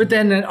 But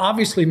then that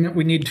obviously meant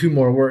we need two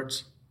more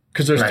words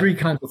because there's three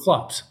kinds of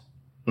flops.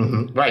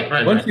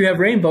 Right. Once you have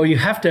rainbow, you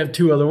have to have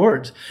two other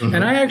words.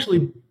 And I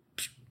actually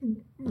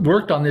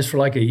worked on this for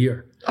like a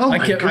year. Oh, my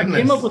I goodness.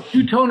 came up with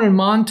two-tone and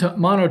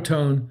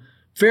monotone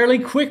fairly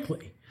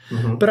quickly.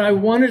 But I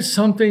wanted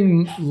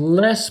something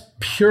less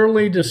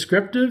purely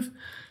descriptive,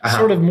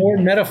 sort of more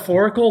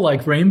metaphorical,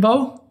 like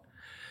rainbow.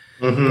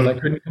 But I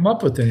couldn't come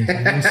up with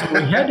anything. And so we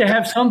had to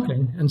have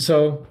something. And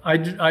so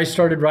I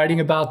started writing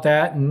about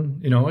that,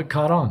 and, it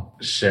caught on.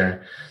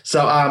 Sure.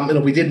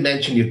 So, we did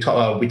mention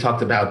we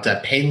talked about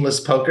Painless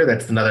Poker.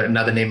 That's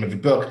another name of your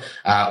book.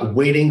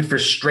 Waiting for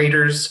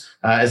Straighters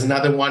is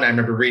another one. I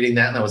remember reading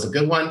that, and that was a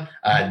good one.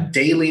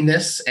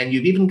 Dailiness, and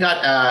you've even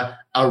got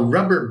a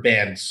rubber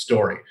band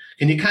story.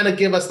 Can you kind of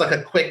give us like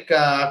a quick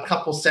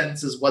couple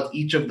sentences what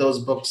each of those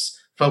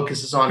books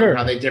focuses on and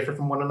how they differ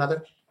from one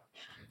another?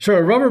 Sure.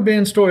 A Rubber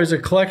Band Story is a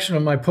collection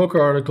of my poker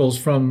articles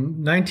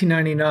from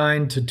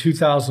 1999 to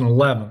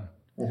 2011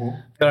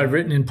 that I've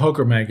written in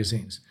poker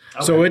magazines.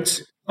 Okay.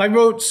 So I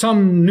wrote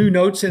some new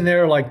notes in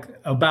there, like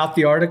about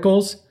the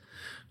articles,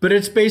 but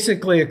it's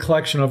basically a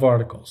collection of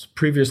articles,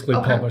 previously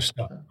published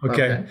stuff.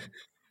 Okay.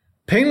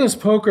 Painless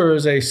Poker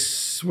was a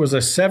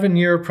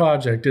 7-year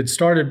project. It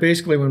started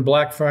basically when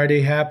Black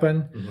Friday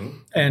happened,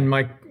 and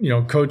my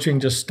coaching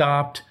just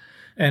stopped,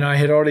 and I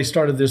had already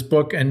started this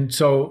book, and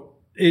so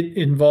it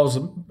involves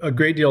a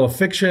great deal of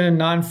fiction,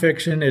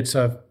 nonfiction. It's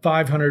a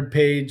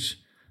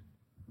 500-page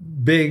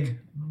big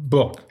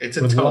book. It's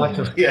a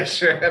tome. Yeah,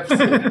 sure,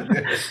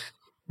 absolutely.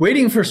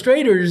 Waiting for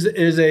Straighters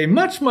is a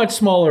much, much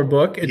smaller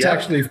book. It's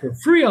actually for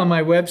free on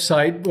my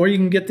website, or you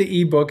can get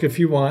the ebook if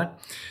you want.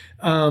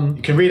 You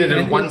can read it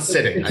in one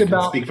sitting. I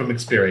can speak from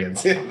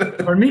experience.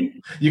 Pardon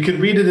me? You can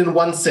read it in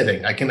one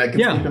sitting. I can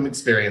speak from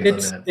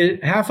experience on that.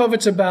 Half of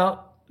it's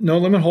about No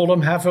Limit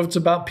Hold'em, half of it's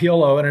about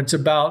PLO, and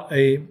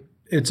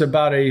it's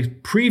about a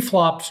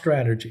pre-flop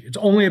strategy. It's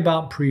only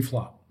about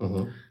pre-flop.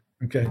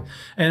 Okay.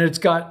 And it's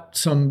got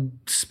some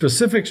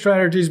specific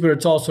strategies, but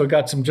it's also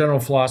got some general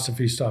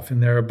philosophy stuff in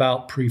there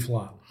about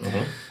pre-flop.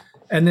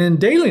 And then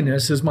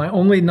Dailiness is my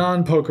only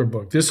non-poker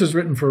book. This is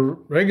written for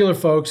regular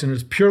folks, and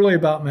it's purely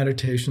about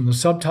meditation. The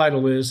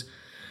subtitle is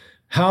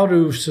How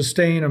to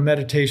Sustain a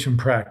Meditation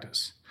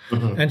Practice.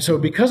 And so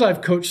because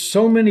I've coached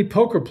so many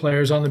poker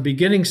players on the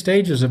beginning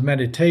stages of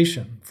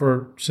meditation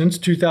since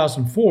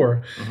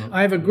 2004,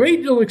 I have a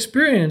great deal of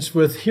experience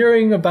with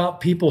hearing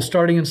about people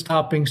starting and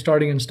stopping.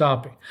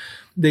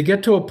 They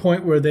get to a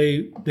point where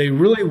they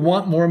really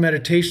want more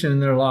meditation in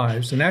their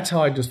lives. And that's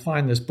how I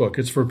define this book.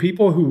 It's for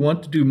people who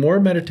want to do more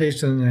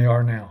meditation than they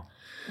are now.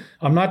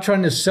 I'm not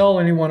trying to sell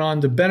anyone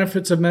on the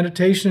benefits of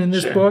meditation in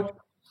this book.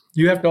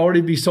 You have to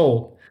already be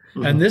sold.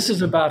 And this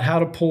is about how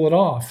to pull it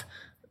off.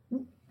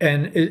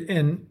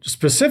 And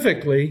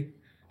specifically,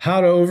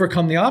 how to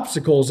overcome the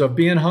obstacles of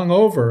being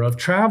hungover, of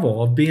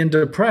travel, of being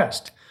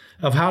depressed,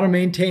 of how to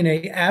maintain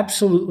a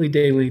absolutely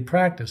daily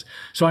practice.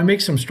 So I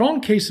make some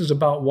strong cases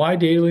about why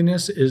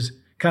dailiness is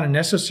kind of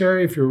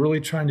necessary if you're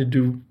really trying to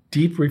do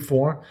deep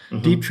reform,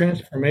 deep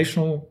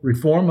transformational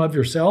reform of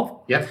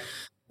yourself.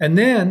 And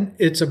then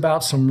it's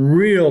about some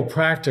real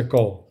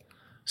practical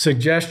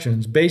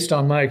suggestions based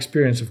on my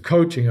experience of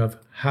coaching of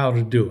how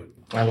to do it.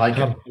 I like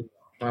it.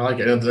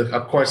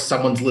 Of course,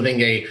 someone's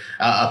living a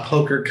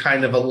poker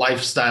kind of a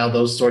lifestyle.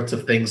 Those sorts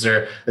of things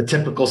are the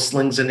typical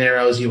slings and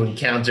arrows you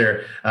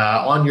encounter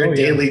on your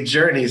daily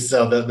journey.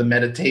 So the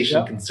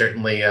meditation can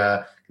certainly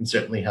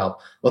help.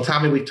 Well,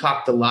 Tommy, we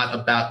talked a lot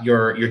about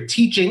your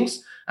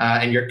teachings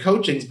and your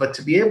coachings, but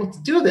to be able to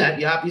do that,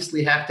 you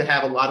obviously have to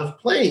have a lot of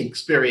playing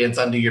experience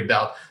under your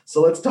belt. So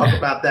let's talk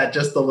about that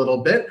just a little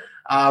bit.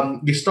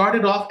 You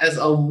started off as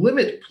a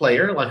limit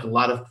player, like a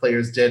lot of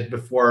players did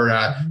before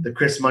the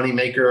Chris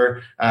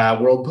Moneymaker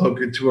World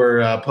Poker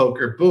Tour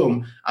poker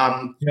boom.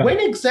 When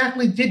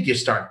exactly did you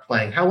start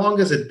playing? How long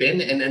has it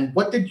been? And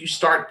what did you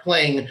start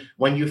playing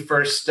when you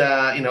first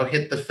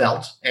hit the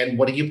felt? And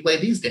what do you play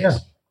these days?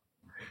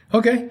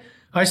 Okay.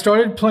 I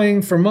started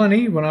playing for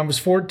money when I was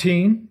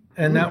 14,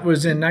 and that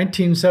was in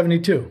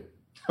 1972.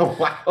 Oh,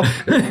 wow.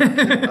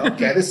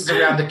 Okay, this is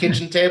around the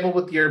kitchen table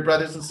with your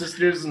brothers and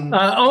sisters? No.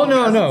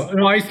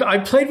 I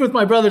played with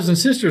my brothers and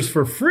sisters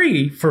for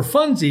free, for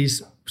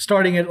funsies,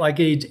 starting at like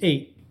age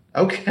 8.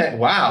 Okay,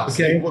 wow.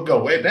 Okay. So we'll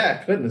go way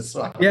back. Goodness.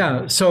 Wow.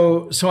 Yeah,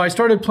 so I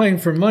started playing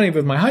for money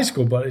with my high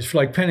school buddies for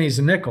like pennies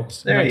and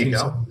nickels. There you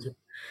go.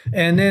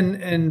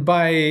 And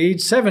by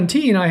age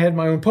 17, I had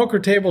my own poker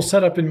table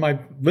set up in my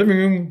living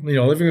room,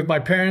 living with my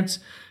parents.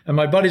 And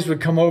my buddies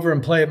would come over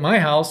and play at my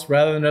house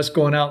rather than us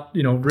going out,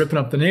 ripping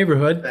up the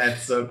neighborhood.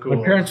 That's so cool.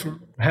 My parents were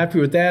happy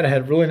with that. I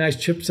had a really nice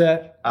chip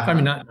set. I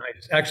mean, not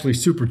nice, actually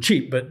super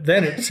cheap, but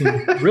then it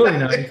seemed really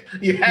nice.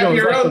 You have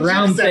your own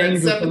round thing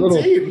with a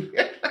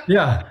little.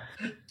 Yeah.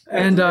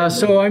 And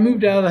so I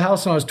moved out of the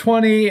house when I was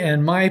 20,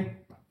 and my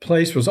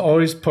place was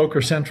always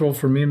Poker Central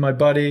for me and my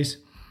buddies.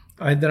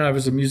 Then I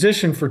was a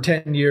musician for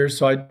 10 years,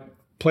 so I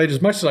played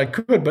as much as I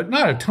could, but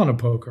not a ton of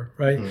poker,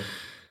 right?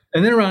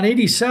 And then around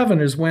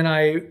 87 is when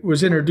I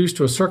was introduced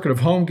to a circuit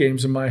of home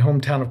games in my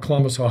hometown of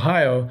Columbus,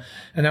 Ohio.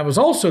 And that was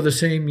also the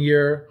same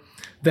year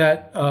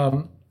that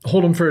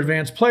Hold'em for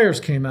Advanced Players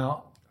came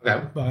out.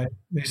 Okay. by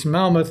Mason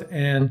Malmuth.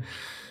 And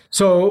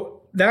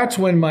so that's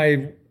when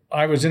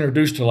I was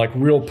introduced to like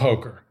real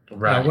poker.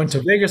 Right. I went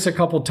to Vegas a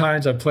couple of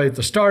times. I played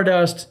the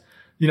Stardust,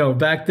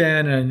 back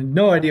then, and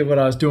no idea what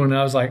I was doing.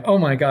 I was like, oh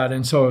my God.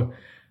 And so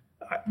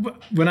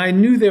when I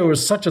knew there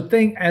was such a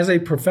thing as a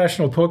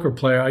professional poker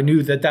player, I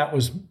knew that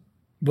was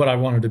what I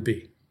wanted to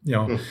be.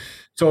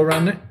 So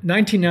around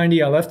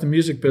 1990, I left the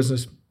music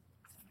business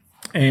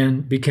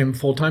and became a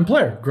full-time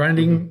player,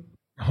 grinding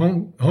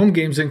home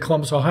games in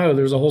Columbus, Ohio.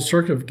 There was a whole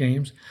circuit of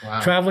games,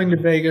 traveling to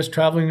Vegas,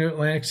 traveling to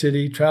Atlantic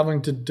City,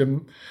 traveling to,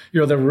 the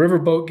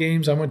riverboat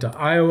games. I went to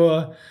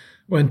Iowa,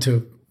 went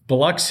to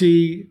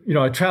Biloxi.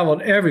 I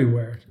traveled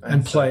everywhere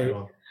and played.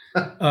 So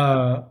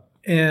cool.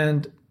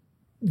 And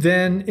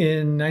then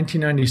in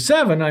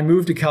 1997, I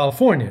moved to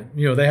California.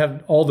 They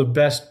have all the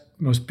best,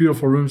 most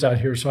beautiful rooms out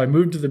here. So I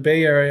moved to the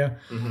Bay Area.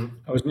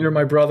 I was near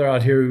my brother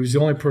out here. He was the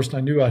only person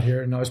I knew out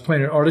here. And I was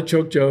playing at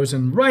Artichoke Joe's.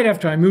 And right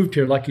after I moved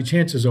here, Lucky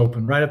Chances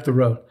opened right up the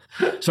road.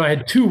 So I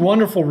had two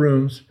wonderful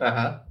rooms,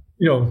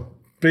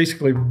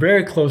 basically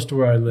very close to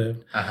where I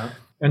lived.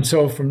 And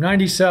so from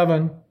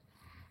 97,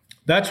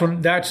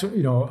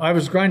 I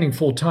was grinding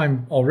full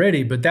time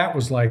already, but that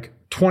was like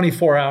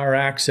 24-hour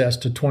access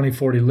to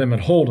 2040 limit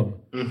Hold'em.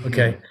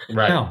 Okay.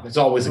 Right. Now, there's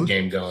always a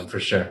game going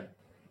for sure.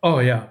 Oh,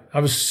 yeah. I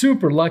was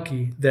super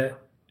lucky that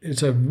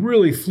it's a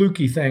really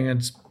fluky thing.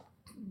 It's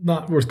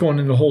not worth going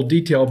into the whole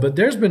detail, but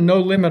there's been no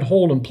limit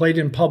Hold'em played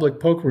in public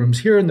poker rooms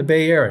here in the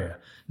Bay Area,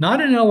 not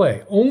in LA,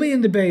 only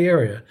in the Bay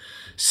Area,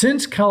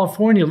 since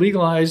California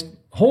legalized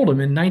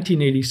Hold'em in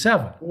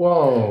 1987.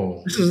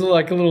 Whoa. This is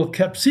like a little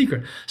kept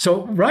secret.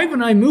 So right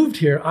when I moved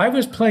here, I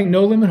was playing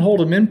no limit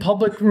Hold'em in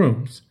public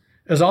rooms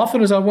as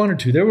often as I wanted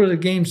to. There was a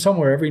game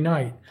somewhere every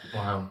night.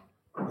 Wow.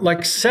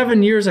 Like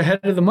 7 years ahead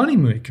of the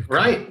moneymaker.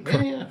 Right.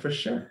 Yeah, for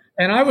sure.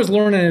 And I was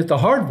learning it the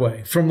hard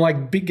way from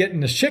like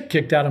getting the shit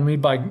kicked out of me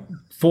by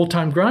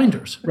full-time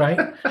grinders, right?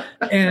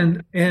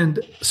 and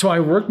so I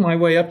worked my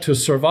way up to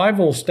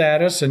survival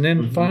status and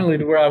then finally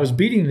to where I was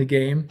beating the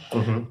game.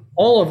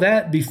 All of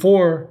that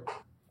before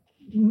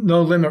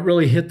No Limit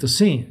really hit the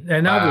scene.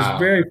 And I was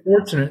very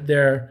fortunate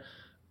there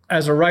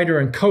as a writer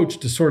and coach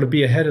to sort of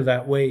be ahead of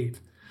that wave.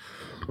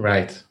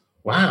 Right.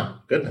 Wow.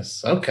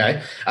 Goodness.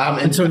 Okay.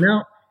 And so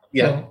now...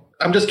 Yeah. Well,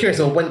 I'm just curious.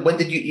 So when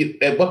did you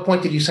at what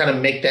point did you kind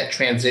of make that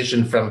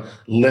transition from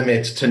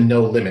limit to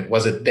no limit?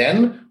 Was it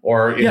then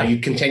or you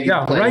continued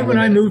playing right when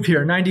I moved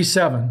here,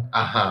 97.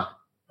 I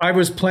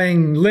was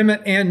playing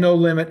limit and no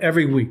limit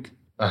every week.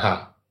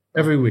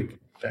 Every week.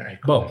 Very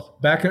cool.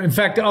 Both. In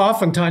fact,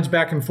 oftentimes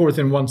back and forth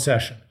in one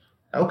session.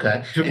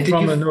 Okay.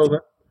 From a no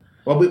limit.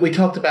 Well, we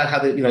talked about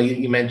how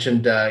you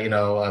mentioned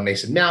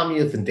Mason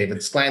Malmuth and David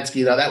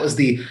Sklansky. That was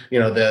the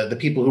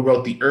people who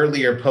wrote the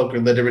earlier poker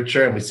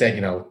literature, and we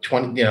said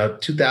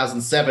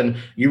 2007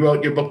 you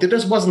wrote your book. There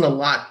just wasn't a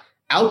lot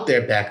out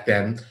there back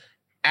then.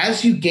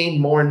 As you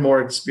gained more and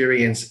more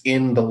experience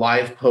in the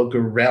live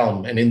poker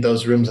realm and in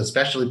those rooms,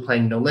 especially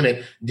playing No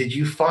Limit, did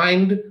you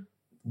find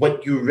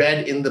what you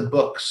read in the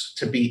books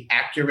to be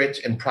accurate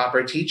and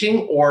proper teaching,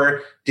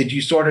 or did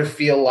you sort of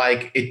feel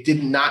like it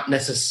did not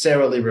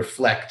necessarily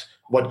reflect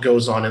what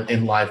goes on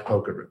in live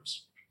poker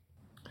rooms?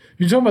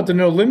 You're talking about the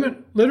No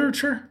Limit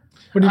literature?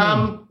 What do you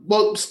mean?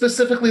 Well,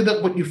 specifically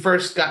what you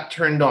first got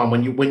turned on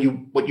when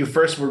you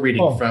first were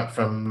reading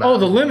from.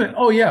 The Limit.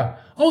 Oh yeah.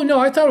 Oh no,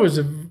 I thought it was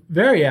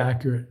very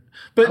accurate.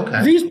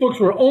 But these books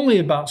were only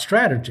about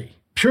strategy,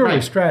 purely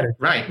strategy.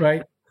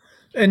 Right.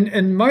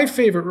 And my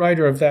favorite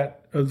writer of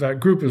that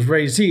group is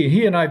Ray Z.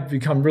 He and I have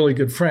become really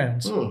good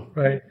friends.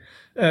 Right.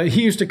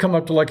 He used to come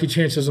up to Lucky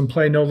Chances and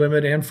play No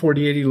Limit and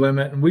 40/80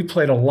 Limit, and we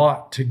played a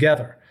lot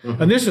together.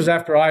 And this was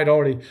after I had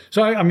already.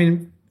 So I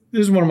mean,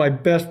 this is one of my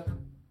best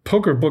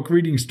poker book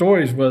reading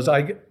stories. Was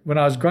when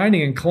I was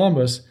grinding in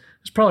Columbus.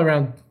 It's probably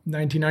around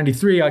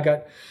 1993. I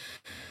got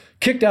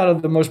kicked out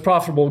of the most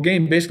profitable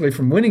game, basically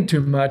from winning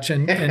too much,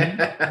 and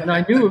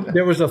I knew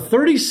there was a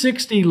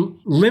 30/60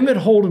 limit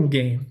Hold'em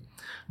game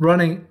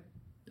running.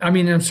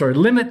 Limit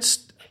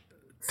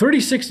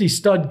 30/60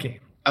 stud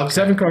game,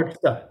 7-card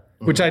stud.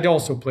 Which I'd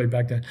also played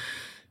back then,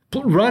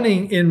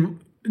 running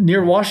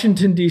near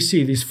Washington,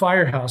 D.C., these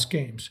firehouse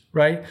games,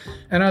 right?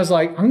 And I was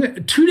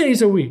like, 2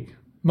 days a week,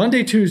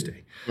 Monday,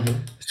 Tuesday.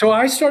 So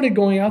I started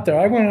going out there.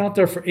 I went out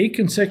there for 8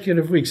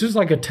 consecutive weeks. This is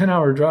like a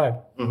 10-hour drive.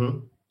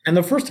 And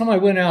the first time I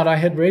went out, I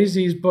had Ray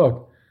Z's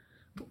book,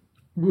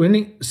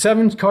 winning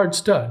 7-card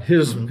stud,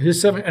 his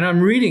 7, and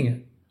I'm reading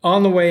it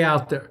on the way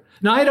out there.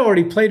 Now, I'd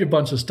already played a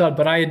bunch of stud,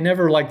 but I had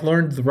never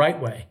learned the right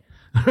way.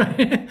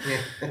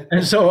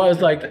 And so I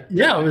was like,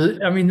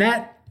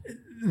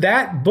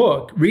 that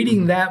book,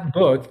 reading that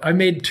book, I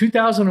made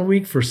 $2,000 a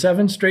week for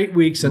 7 straight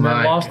weeks, and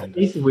then lost the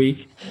 8th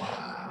week,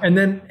 and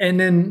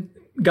then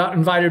got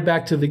invited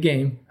back to the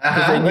game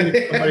because they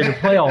needed somebody to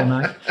play all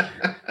night.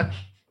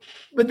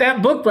 But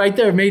that book right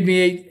there made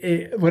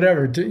me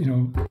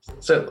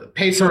So it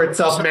paid for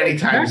itself many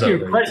times. Back to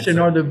your question: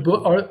 are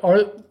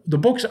the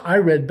books I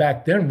read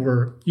back then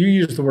were, you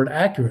used the word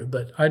accurate,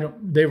 but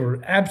they were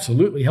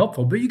absolutely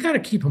helpful. But you got to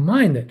keep in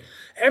mind that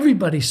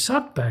everybody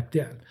sucked back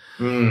then.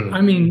 Mm.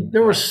 I mean,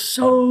 there were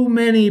so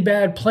many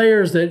bad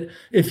players that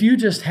if you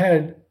just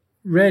had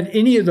read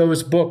any of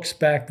those books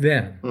back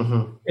then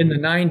in the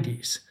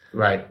 90s,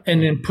 right,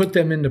 and then put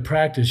them into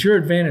practice, your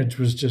advantage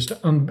was just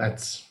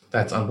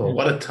that's unbelievable.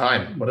 What a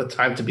time! What a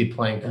time to be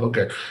playing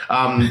poker.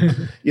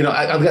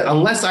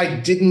 Unless I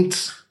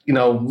didn't,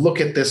 look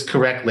at this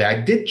correctly,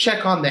 I did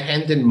check on the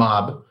Hendon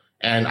Mob,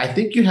 and I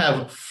think you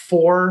have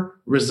 4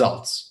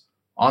 results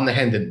on the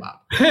Hendon Mob.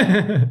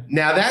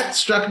 Now that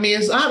struck me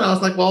as odd. I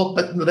was like, well,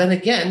 but then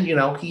again,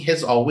 he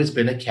has always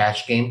been a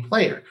cash game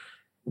player.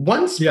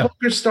 Once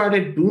poker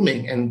started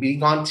booming and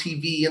being on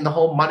TV and the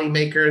whole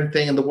moneymaker and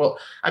thing in the world,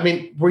 I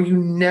mean, were you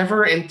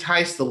never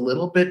enticed a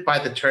little bit by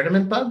the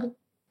tournament bug?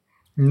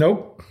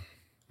 Nope.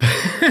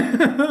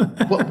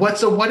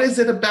 What is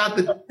it about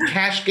the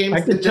cash games?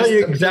 I can tell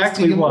you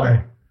exactly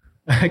why.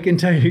 I can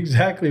tell you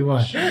exactly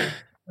why. Sure.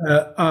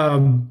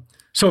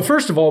 So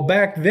first of all,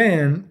 back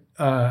then,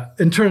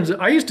 in terms of,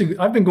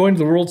 I've been going to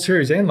the World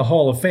Series and the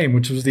Hall of Fame,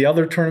 which was the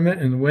other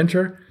tournament in the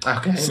winter,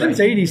 since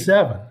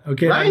 '87.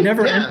 Okay, right, I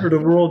never entered a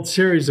World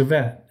Series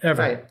event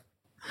ever. Right.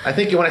 I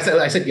think when I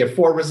said you have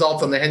 4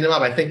 results on the Hendon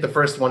Mob, I think the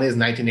first one is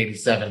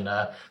 1987,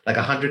 like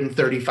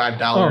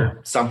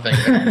 $135 something.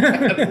 I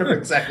don't remember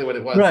exactly what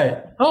it was.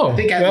 Right. Oh, I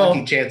think I had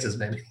lucky chances,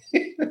 maybe.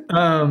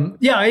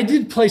 I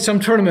did play some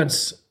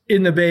tournaments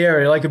in the Bay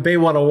Area, like a Bay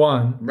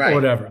 101 or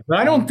whatever. But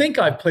I don't think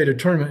I've played a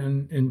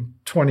tournament in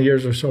 20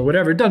 years or so,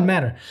 whatever. It doesn't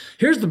matter.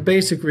 Here's the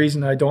basic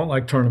reason I don't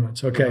like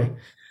tournaments, okay?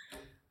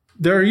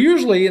 They're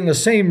usually in the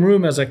same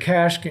room as a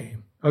cash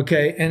game,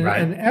 okay?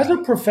 And as a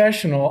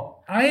professional,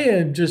 I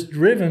am just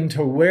driven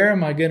to where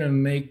am I going to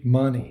make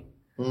money,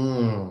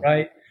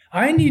 right?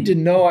 I need to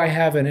know I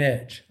have an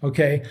edge,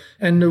 okay?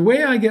 And the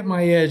way I get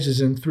my edge is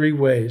in 3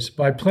 ways: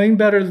 by playing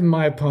better than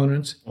my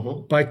opponents,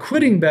 by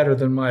quitting better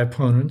than my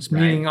opponents,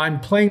 meaning I'm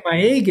playing my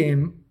A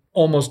game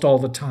almost all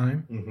the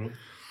time,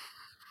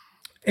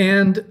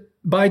 and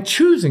by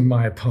choosing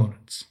my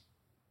opponents.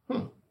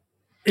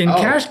 In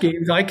cash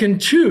games, I can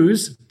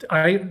choose,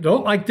 I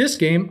don't like this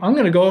game, I'm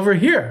going to go over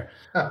here.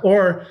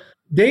 Or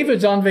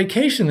David's on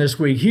vacation this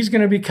week. He's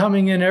going to be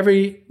coming in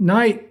every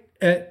night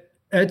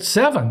at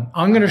 7.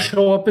 I'm going to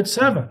show up at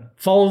 7,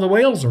 follow the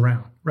whales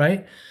around,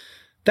 right?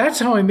 That's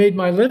how I made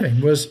my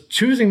living, was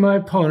choosing my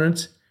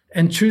opponents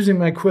and choosing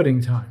my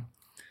quitting time.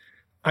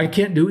 I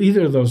can't do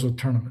either of those with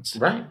tournaments.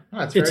 Right.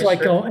 Oh, it's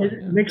like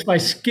it makes my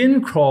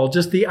skin crawl,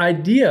 just the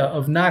idea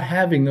of not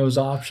having those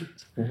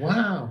options.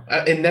 Wow.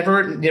 And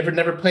never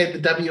played the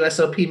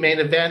WSOP main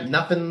event?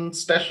 Nothing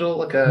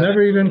special?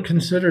 Never even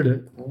considered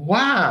it.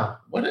 Wow.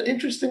 What an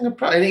interesting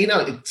approach. And,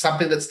 it's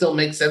something that still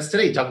makes sense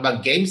today. You talk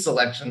about game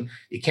selection.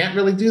 You can't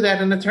really do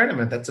that in a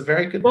tournament. That's a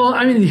very good Well,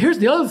 I mean, here's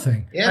the other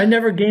thing. I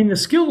never gained the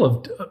skill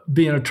of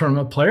being a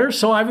tournament player,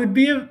 so I would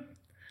be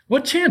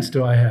what chance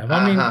do I have?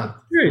 I mean,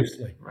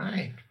 seriously.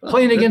 Right. Well,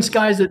 playing against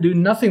guys that do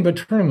nothing but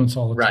tournaments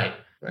all the time.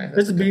 Right.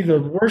 This would be the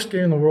worst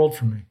game in the world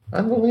for me.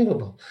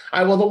 Unbelievable. All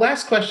right. Well, the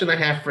last question I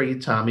have for you,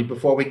 Tommy,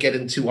 before we get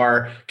into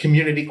our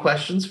community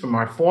questions from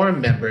our forum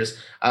members,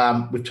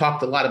 we've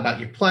talked a lot about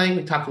your playing.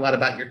 We talked a lot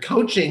about your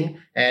coaching,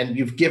 and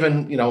you've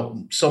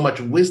given, so much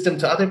wisdom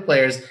to other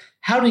players.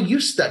 How do you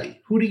study?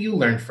 Who do you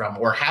learn from,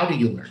 or how do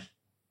you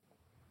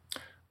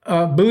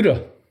learn?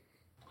 Buddha.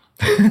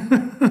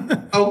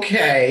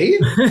 Okay,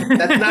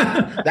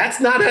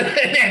 that's not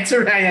an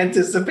answer I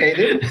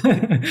anticipated.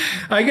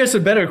 I guess a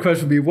better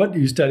question would be, what do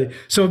you study?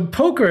 So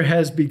poker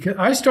has become,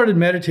 I started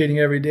meditating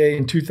every day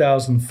in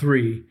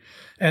 2003.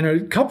 And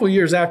a couple of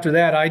years after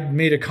that, I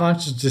made a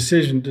conscious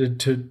decision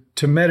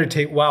to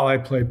meditate while I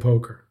play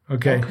poker,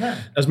 okay,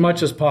 as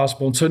much as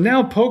possible. And so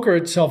now poker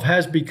itself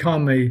has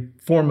become a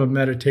form of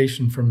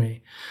meditation for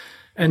me.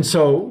 And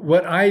so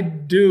what I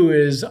do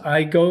is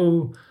I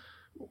go...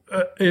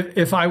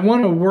 If I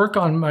want to work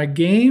on my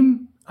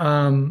game,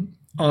 on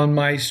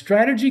my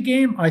strategy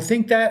game, I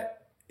think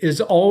that is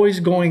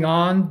always going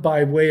on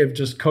by way of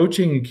just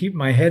coaching and keep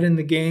my head in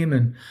the game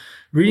and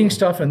reading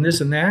stuff and this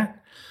and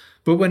that.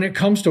 But when it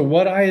comes to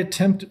what I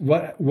attempt,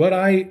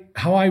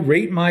 how I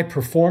rate my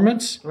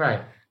performance,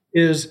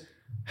 is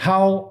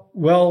how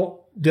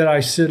well did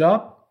I sit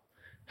up?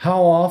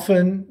 How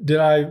often did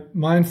I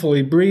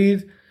mindfully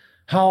breathe?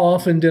 How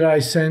often did I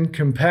send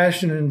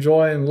compassion and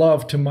joy and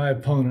love to my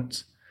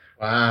opponents?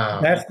 Wow.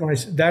 That's my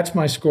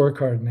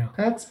scorecard now.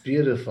 That's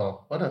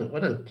beautiful. What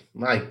a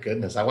my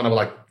goodness. I want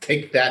to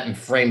take that and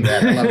frame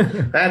that. I love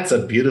it. That's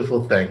a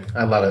beautiful thing.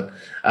 I love it.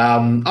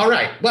 All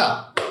right.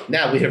 Well,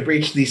 now we have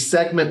reached the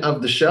segment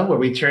of the show where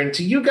we turn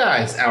to you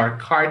guys, our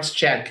Cards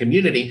Chat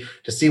community,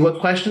 to see what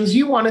questions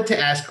you wanted to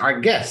ask our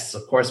guests.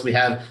 Of course, we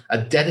have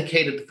a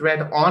dedicated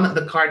thread on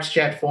the Cards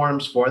Chat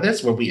forums for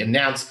this, where we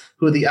announce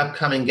who the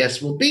upcoming guests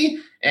will be,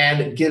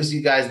 and it gives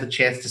you guys the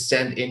chance to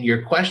send in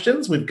your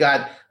questions. We've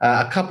got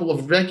a couple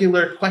of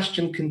regular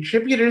question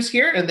contributors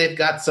here, and they've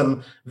got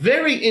some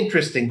very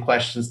interesting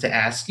questions to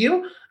ask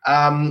you.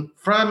 From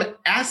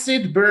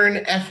Acid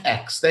Burn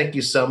FX. Thank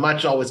you so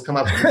much. Always come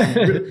up with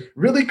some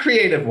really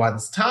creative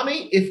ones.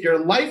 Tommy, if your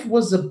life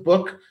was a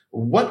book,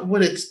 what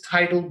would its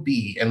title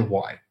be and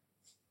why?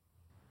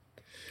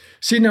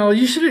 See, now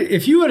you should,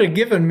 if you would have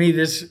given me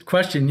this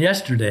question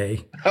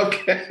yesterday.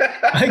 Okay.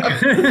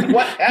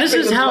 What happened this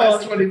is in how, the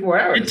last 24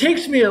 hours? It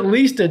takes me at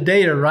least a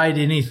day to write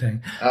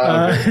anything.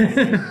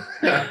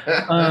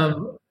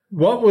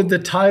 What would the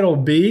title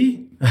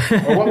be?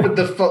 Or what would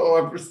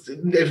or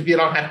if you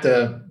don't have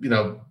to,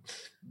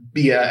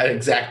 be an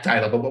exact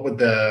title, but what would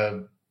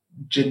the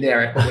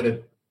generic, what would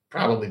it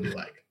probably be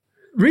like?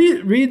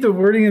 Read the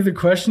wording of the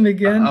question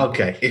again.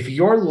 Okay. If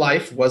your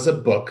life was a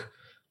book,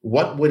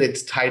 what would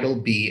its title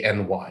be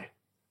and why?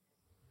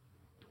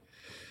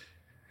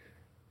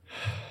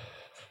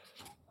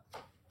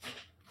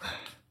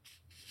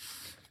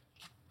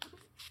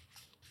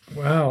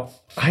 Wow.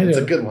 It's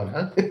a good one,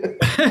 huh?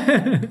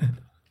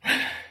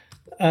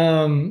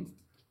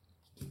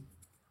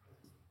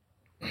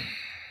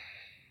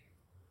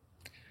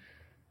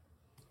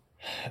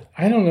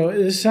 I don't know.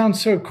 This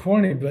sounds so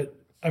corny, but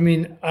I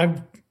mean,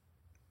 I'm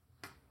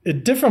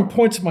at different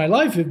points in my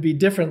life, it'd be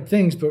different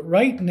things. But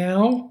right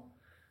now,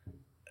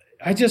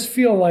 I just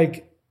feel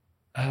like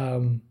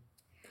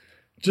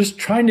just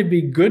trying to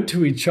be good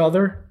to each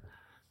other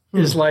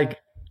is like,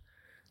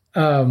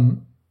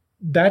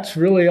 that's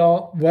really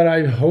all what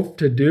I hope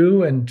to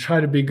do, and try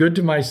to be good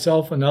to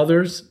myself and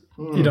others,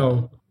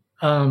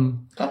 Okay.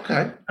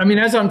 I mean,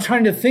 as I'm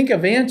trying to think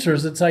of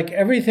answers, it's like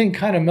everything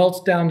kind of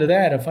melts down to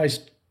that. If I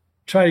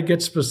try to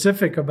get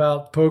specific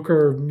about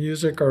poker or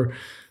music or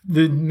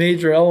the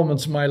major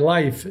elements of my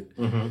life,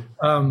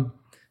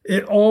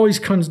 it always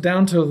comes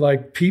down to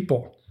like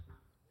people.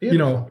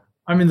 Beautiful.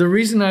 I mean, the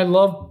reason I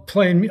love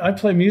I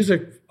play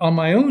music on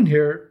my own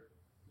here,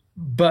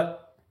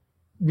 but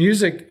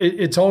music,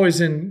 it's always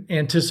in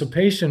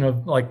anticipation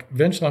of like,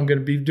 eventually I'm going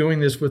to be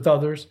doing this with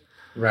others.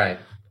 Right.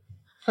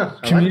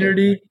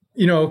 Community,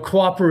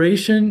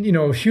 cooperation,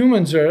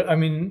 humans are, I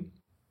mean,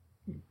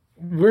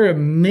 we're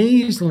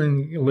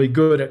amazingly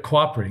good at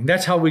cooperating.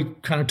 That's how we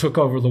kind of took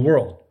over the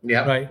world.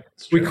 Yeah. Right.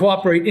 We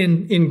cooperate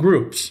in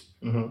groups,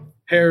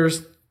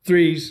 pairs,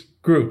 threes,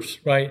 groups,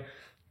 right?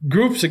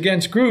 Groups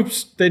against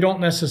groups, they don't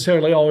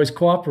necessarily always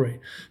cooperate,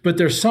 but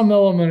there's some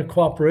element of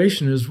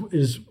cooperation is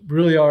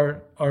really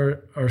our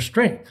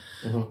strength.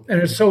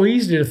 And it's so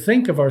easy to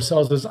think of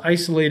ourselves as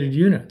isolated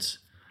units,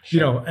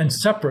 and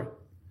separate.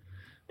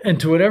 And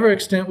to whatever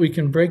extent we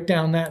can break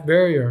down that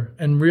barrier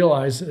and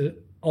realize at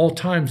all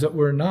times that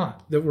we're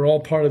not, that we're all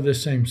part of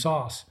this same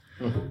sauce.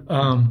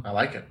 I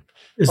like it.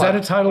 Is that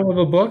a title of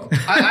a book?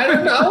 I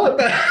don't know,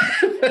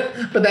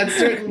 but that's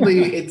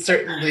certainly,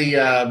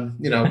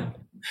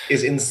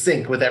 is in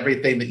sync with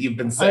everything that you've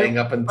been saying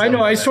up until. I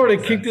know I sort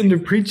of kicked into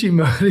preaching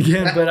mode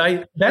again,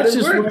 but that's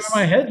just where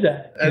my head's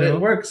at. And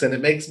it works, and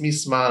it makes me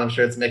smile. I'm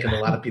sure it's making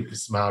a lot of people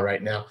smile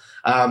right now.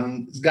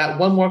 Got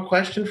one more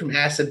question from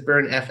Acid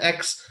Burn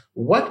FX.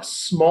 What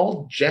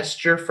small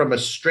gesture from a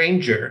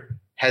stranger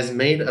has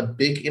made a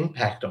big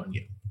impact on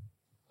you?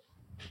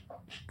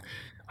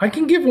 I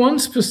can give one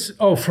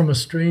from a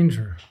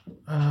stranger.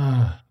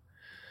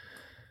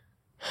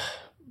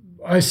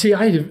 I see.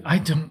 I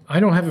don't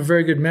have a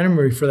very good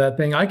memory for that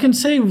thing. I can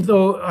say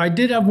though, I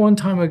did have one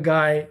time a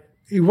guy.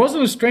 He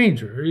wasn't a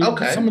stranger.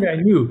 Somebody I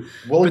knew.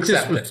 But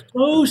this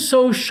was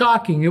so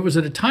shocking. It was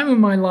at a time in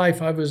my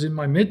life. I was in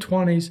my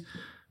mid-20s,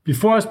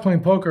 before I was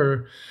playing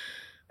poker,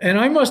 and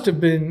I must have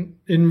been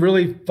in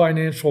really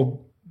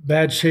financial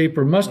bad shape,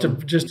 or must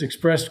have just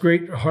expressed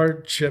great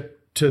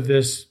hardship to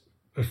this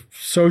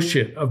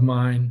associate of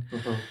mine,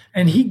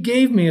 and he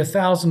gave me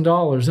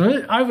 $1,000.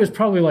 And I was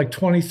probably like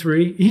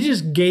 23. He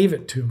just gave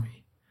it to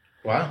me.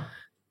 Wow.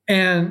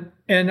 And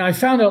I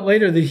found out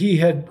later that he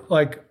had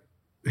like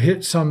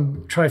hit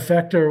some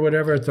trifecta or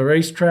whatever at the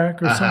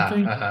racetrack or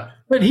something.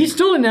 But he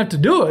still didn't have to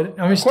do it.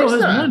 I mean, still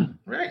has money.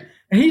 Right.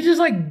 And he just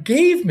like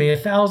gave me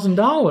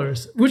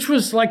 $1,000, which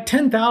was like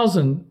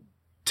 10,000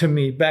 to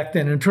me back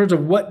then in terms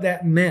of what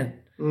that meant.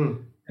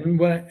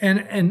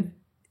 And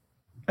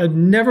I've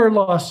never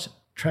lost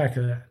track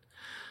of that.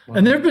 Wow.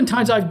 And there have been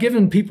times I've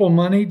given people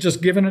money,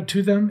 just given it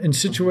to them in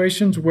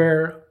situations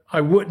where I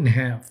wouldn't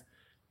have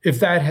if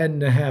that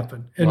hadn't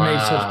happened and made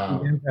such a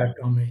big impact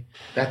on me.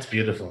 That's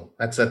beautiful.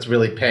 That's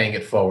really paying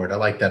it forward. I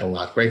like that a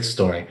lot. Great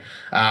story.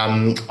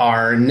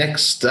 Our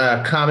next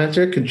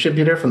commenter,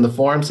 contributor from the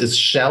forums is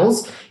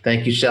Shells.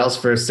 Thank you, Shells,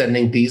 for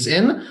sending these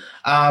in.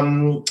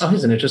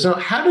 Here's an interesting one.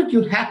 How did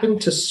you happen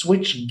to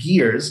switch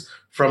gears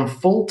from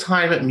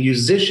full-time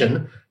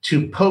musician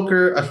to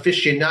poker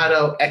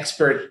aficionado,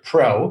 expert,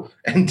 pro?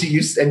 And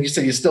you said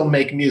you still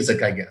make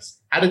music, I guess.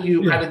 How did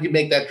you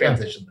make that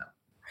transition though?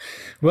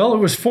 Well, it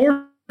was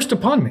forced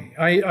upon me.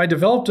 I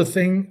developed a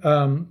thing.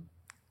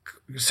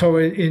 So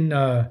in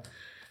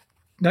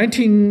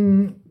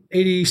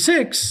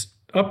 1986,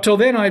 up till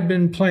then, I'd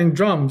been playing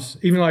drums,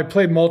 even though I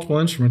played multiple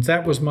instruments.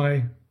 That was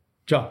my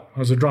job. I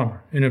was a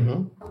drummer in a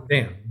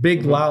band,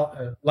 big,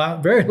 loud,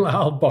 very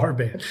loud bar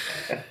band.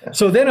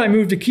 So then I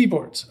moved to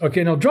keyboards.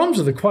 Okay, now drums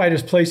are the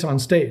quietest place on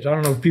stage. I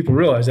don't know if people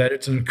realize that.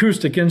 It's an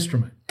acoustic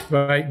instrument,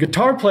 right?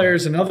 Guitar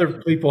players and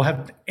other people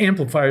have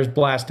amplifiers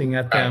blasting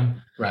at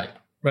them. Right.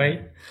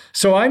 right?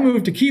 So I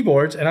moved to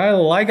keyboards, and I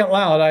like it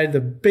loud. I had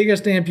the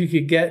biggest amp you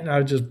could get, and I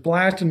was just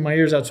blasting my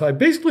ears out. So I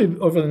basically,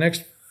 over the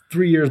next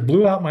 3 years,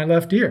 blew out my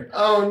left ear.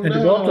 Oh, and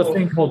developed a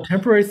thing called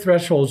temporary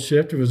threshold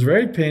shift. It was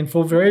very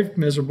painful, very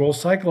miserable,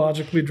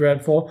 psychologically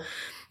dreadful.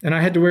 And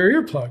I had to wear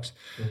earplugs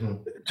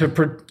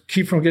to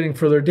keep from getting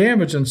further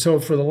damage. And so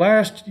for the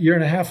last year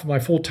and a half of my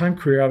full-time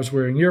career, I was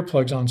wearing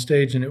earplugs on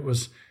stage. And it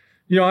was,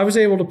 I was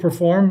able to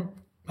perform.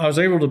 I was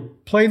able to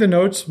play the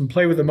notes and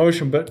play with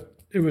emotion, but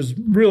it was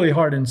really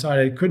hard inside.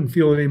 I couldn't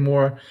feel it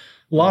anymore,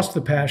 lost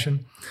the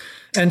passion.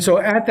 And so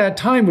at that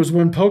time was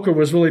when poker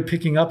was really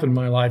picking up in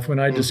my life, when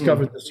I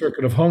discovered the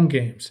circuit of home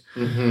games.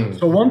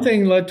 So one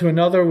thing led to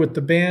another with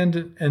the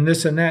band and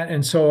this and that.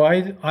 And so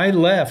I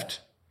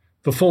left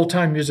the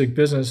full-time music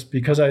business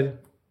because I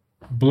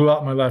blew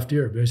out my left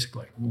ear,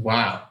 basically.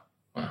 Wow,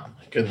 my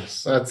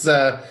goodness. That's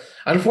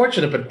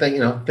unfortunate, but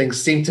things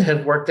seem to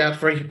have worked out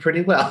for you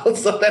pretty well.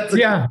 So that's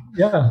yeah.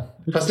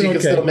 Plus, you can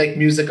still make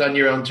music on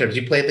your own terms.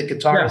 You play the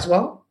guitar as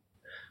well?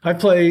 I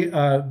play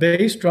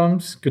bass,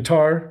 drums,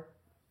 guitar,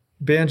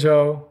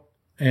 banjo,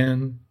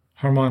 and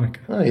harmonica.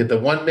 Oh, you're the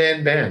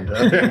one-man band.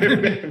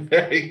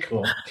 Very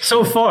cool.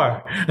 So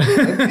far.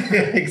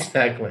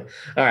 Exactly.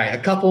 All right, a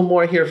couple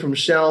more here from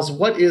Shells.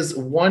 What is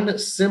one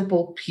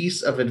simple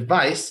piece of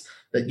advice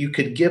that you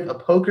could give a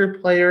poker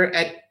player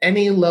at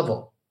any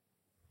level?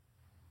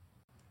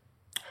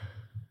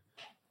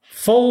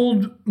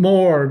 Fold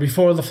more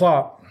before the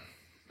flop.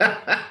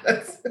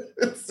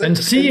 And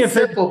see if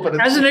simple,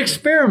 as an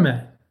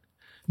experiment,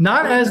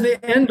 not as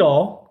the end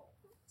all,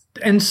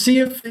 and see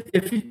if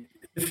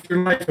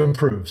your life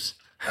improves.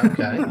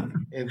 Okay,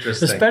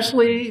 interesting.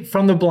 Especially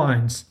from the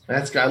blinds.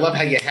 That's good. I love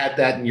how you had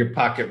that in your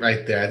pocket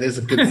right there. There's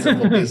a good,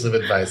 simple piece of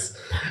advice.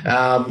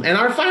 And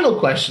our final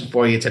question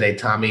for you today,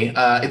 Tommy,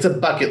 it's a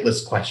bucket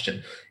list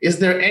question. Is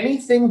there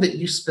anything that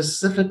you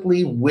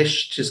specifically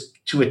wish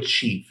to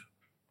achieve?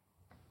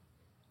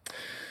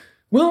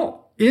 Well,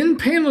 in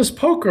Painless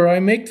Poker, I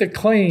make the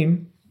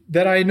claim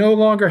that I no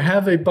longer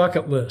have a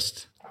bucket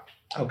list.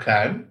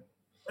 Okay.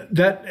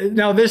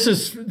 Now this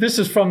is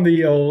from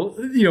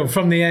the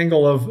from the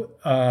angle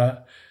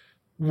of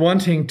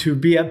wanting to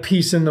be at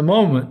peace in the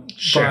moment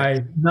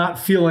by not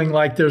feeling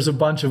like there's a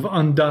bunch of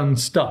undone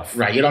stuff.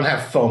 Right. You don't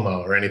have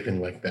FOMO or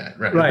anything like that.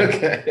 Right. Right.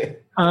 Okay.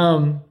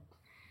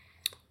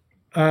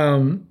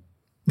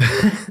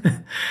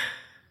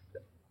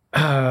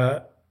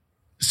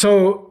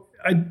 So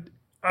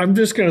I'm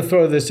just going to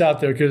throw this out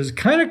there because it's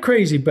kind of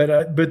crazy,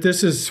 but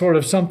this is sort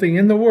of something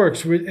in the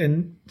works,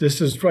 and this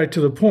is right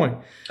to the point.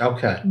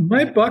 Okay.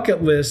 My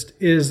bucket list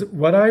is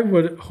what I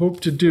would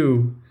hope to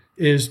do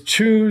is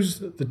choose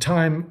the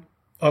time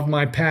of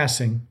my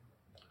passing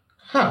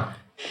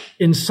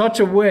in such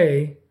a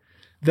way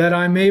that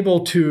I'm able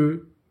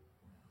to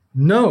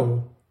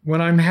know when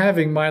I'm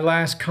having my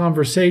last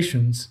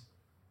conversations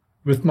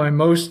with my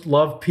most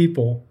loved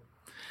people,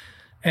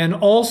 and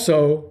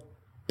also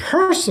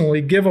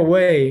personally give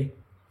away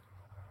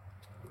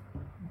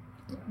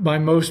my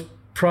most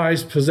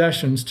prized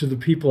possessions to the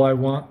people I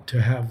want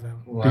to have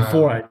them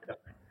before I die.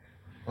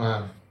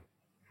 Wow.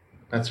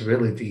 That's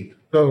really deep.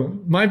 So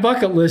my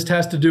bucket list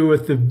has to do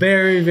with the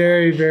very,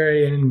 very,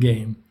 very end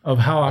game of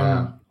how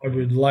I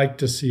would like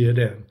to see it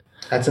end.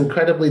 That's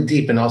incredibly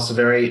deep and also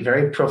very,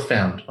 very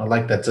profound. I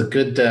like that's a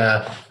good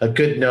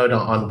note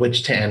on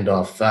which to end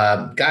off.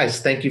 Guys,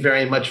 thank you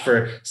very much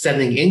for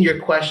sending in your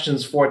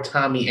questions for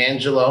Tommy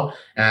Angelo.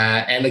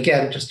 And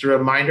again, just a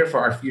reminder for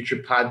our future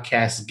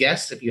podcast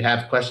guests, if you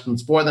have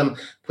questions for them,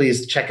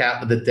 please check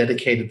out the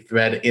dedicated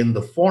thread in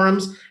the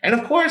forums. And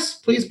of course,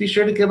 please be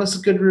sure to give us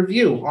a good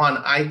review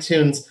on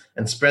iTunes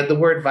and spread the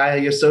word via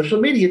your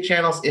social media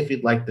channels if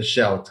you'd like the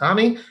show.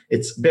 Tommy,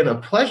 it's been a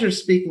pleasure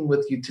speaking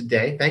with you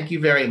today. Thank you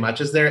very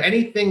much. Is there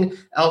anything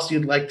else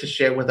you'd like to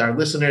share with our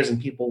listeners and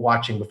people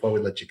watching before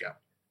we let you go?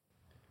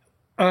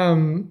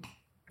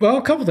 Well,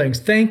 a couple things.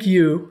 Thank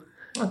you.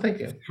 Oh, thank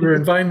you for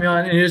inviting me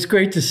on. And it's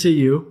great to see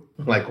you.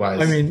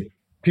 Likewise. I mean,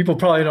 people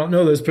probably don't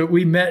know this, but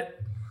we met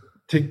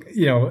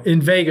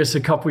in Vegas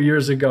a couple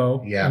years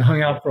ago and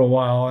hung out for a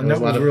while. And that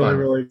was really,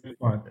 really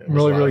fun. I'm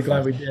really, really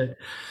glad we did.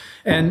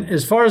 And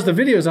as far as the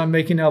videos I'm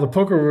making now, the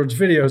Poker Words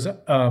videos,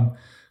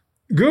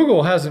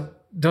 Google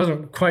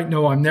doesn't quite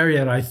know I'm there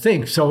yet, I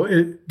think. So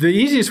the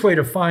easiest way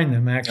to find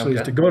them actually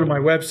is to go to my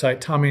website,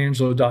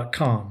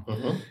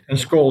 tommyangelo.com, and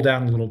scroll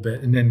down a little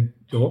bit, and then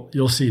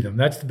you'll see them.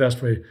 That's the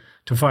best way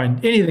to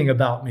find anything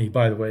about me,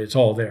 by the way. It's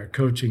all there,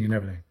 coaching and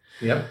everything.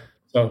 Yep.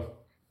 So.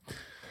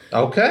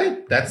 Okay,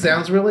 that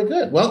sounds really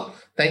good. Well,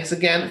 thanks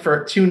again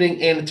for tuning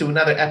in to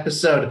another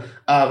episode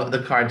of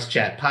the Cards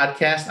Chat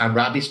podcast. I'm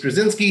Robbie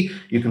Straczynski.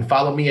 You can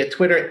follow me at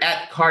Twitter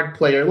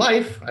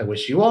 @CardPlayerLife. I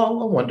wish you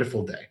all a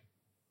wonderful day.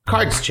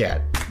 Cards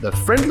Chat, the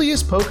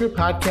friendliest poker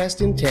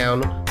podcast in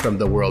town from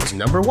the world's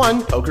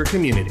 #1 poker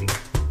community.